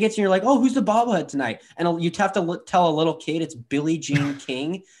get tickets and you're like, oh, who's the bobblehead tonight? And you'd have to tell a little kid it's Billie Jean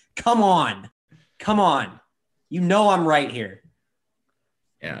King. Come on. You know I'm right here.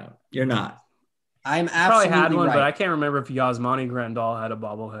 Yeah, you're not. I'm absolutely probably had one, right. but I can't remember if Yasmani Grandal had a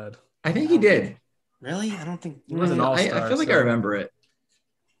bobblehead. I think he did. Really? I don't think he was an all-star. I feel like I remember it.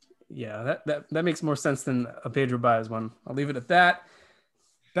 Yeah, that makes more sense than a Pedro Baez one. I'll leave it at that.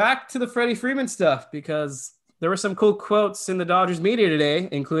 Back to the Freddie Freeman stuff, because there were some cool quotes in the Dodgers media today,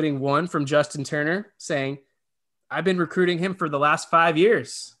 including one from Justin Turner saying, I've been recruiting him for the last 5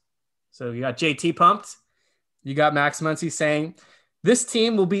 years. So you got JT pumped. You got Max Muncy saying, this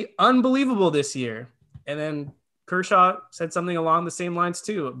team will be unbelievable this year. And then Kershaw said something along the same lines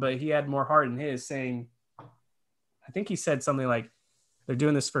too, but he had more heart in his, saying, I think he said something like, they're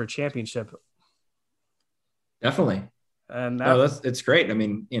doing this for a championship. Definitely. And it's great. I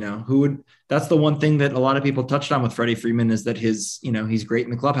mean, that's the one thing that a lot of people touched on with Freddie Freeman is that he's great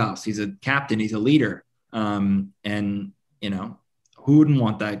in the clubhouse. He's a captain. He's a leader. And who wouldn't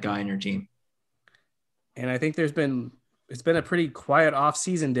want that guy in your team? And I think it's been a pretty quiet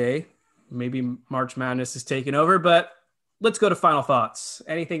off-season day. Maybe March Madness is taking over, but let's go to final thoughts.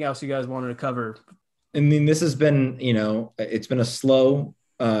 Anything else you guys wanted to cover? I mean, this has been, it's been a slow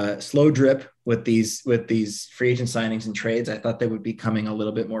drip with these free agent signings and trades. I thought they would be coming a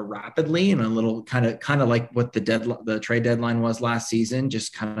little bit more rapidly and a little kind of like what the trade deadline was last season,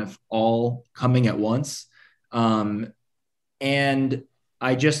 just kind of all coming at once. And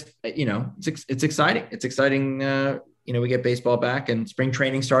I just, it's exciting. It's exciting. We get baseball back and spring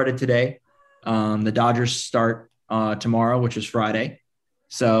training started today. The Dodgers start tomorrow, which is Friday.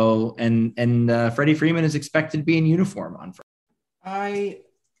 So, and Freddie Freeman is expected to be in uniform on Friday. I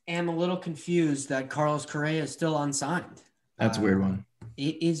am a little confused that Carlos Correa is still unsigned. That's a weird one.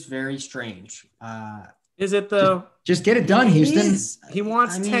 It is very strange. Is it though? Just get it done, Houston. He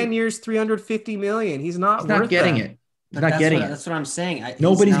wants 10 years, $350 million. He's not getting that. It. He's not getting it. That's what I'm saying.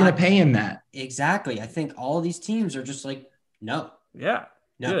 Nobody's going to pay him that. Exactly. I think all of these teams are just like, no. Yeah.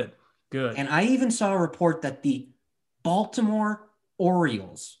 No. Good. And I even saw a report that the Baltimore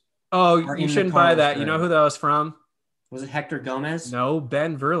Orioles. Oh, you shouldn't buy that. You know who that was from? Was it Hector Gomez? No,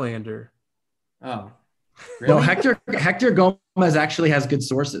 Ben Verlander. Oh, really? No, Hector Gomez actually has good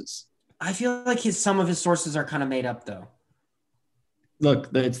sources. I feel like some of his sources are kind of made up though. Look,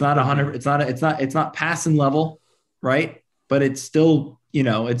 it's not 100. It's not passing level, right? But it's still,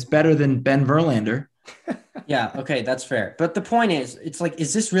 it's better than Ben Verlander. Yeah. Okay. That's fair. But the point is, it's like,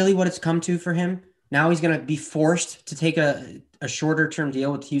 is this really what it's come to for him? Now he's going to be forced to take a shorter term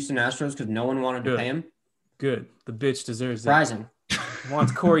deal with Houston Astros because no one wanted to pay him. Good. The bitch deserves Surprising. it.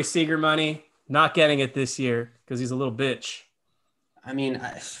 Wants Corey Seager money. Not getting it this year because he's a little bitch. I mean,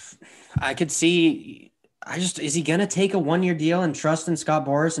 I could see. Is he going to take a 1-year deal and trust in Scott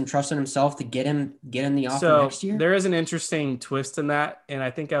Boras and trust in himself to get him the offer next year? There is an interesting twist in that. And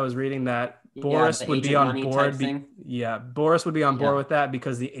I think I was reading that Boras would be on board. Boras would be on board with that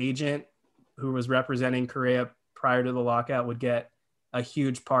because the agent who was representing Correa prior to the lockout would get a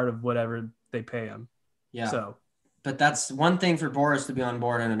huge part of whatever they pay him. Yeah. But that's one thing for Boras to be on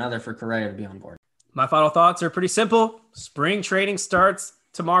board and another for Correa to be on board. My final thoughts are pretty simple. Spring training starts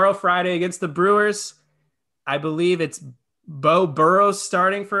tomorrow, Friday, against the Brewers. I believe it's Bo Burrows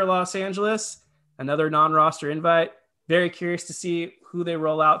starting for Los Angeles, another non-roster invite. Very curious to see who they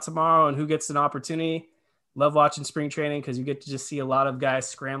roll out tomorrow and who gets an opportunity. Love watching spring training because you get to just see a lot of guys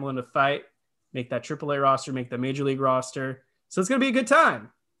scrambling to fight, make that AAA roster, make the Major League roster. So it's going to be a good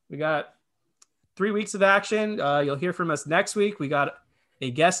time. We got 3 weeks of action. You'll hear from us next week. We got a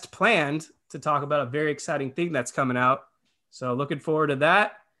guest planned to talk about a very exciting thing that's coming out. So looking forward to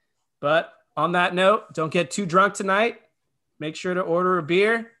that. But on that note, don't get too drunk tonight. Make sure to order a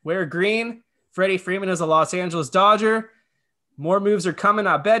beer, wear green. Freddie Freeman is a Los Angeles Dodger. More moves are coming,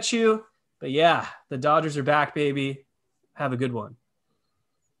 I bet you. But yeah, the Dodgers are back, baby. Have a good one.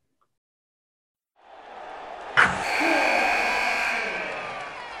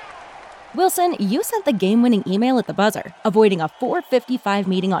 Wilson, you sent the game-winning email at the buzzer, avoiding a 4:55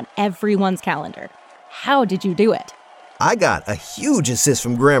 meeting on everyone's calendar. How did you do it? I got a huge assist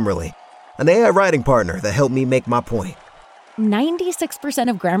from Grammarly, an AI writing partner that helped me make my point. 96%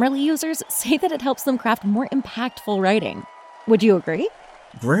 of Grammarly users say that it helps them craft more impactful writing. Would you agree?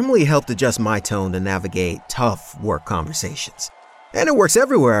 Grammarly helped adjust my tone to navigate tough work conversations. And it works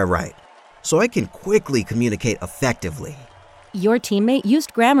everywhere I write, so I can quickly communicate effectively. Your teammate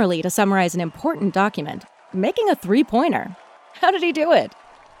used Grammarly to summarize an important document, making a 3-pointer. How did he do it?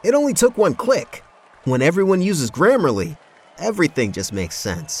 It only took one click. When everyone uses Grammarly, everything just makes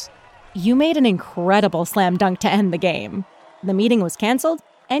sense. You made an incredible slam dunk to end the game. The meeting was canceled,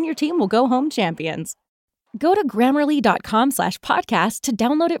 and your team will go home champions. Go to Grammarly.com/podcast to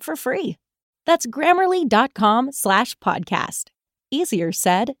download it for free. That's Grammarly.com/podcast. Easier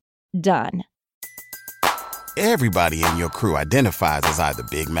said, done. Everybody in your crew identifies as either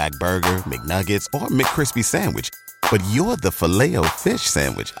Big Mac Burger, McNuggets, or McCrispy Sandwich. But you're the Filet-O-Fish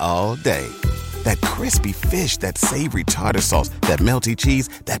Sandwich all day. That crispy fish, that savory tartar sauce, that melty cheese,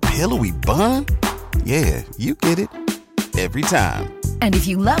 that pillowy bun. Yeah, you get it. Every time. And if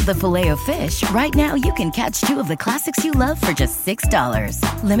you love the Filet-O-Fish, right now you can catch 2 of the classics you love for just $6.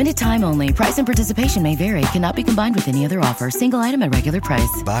 Limited time only. Price and participation may vary. Cannot be combined with any other offer. Single item at regular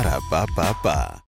price. Ba-da-ba-ba-ba.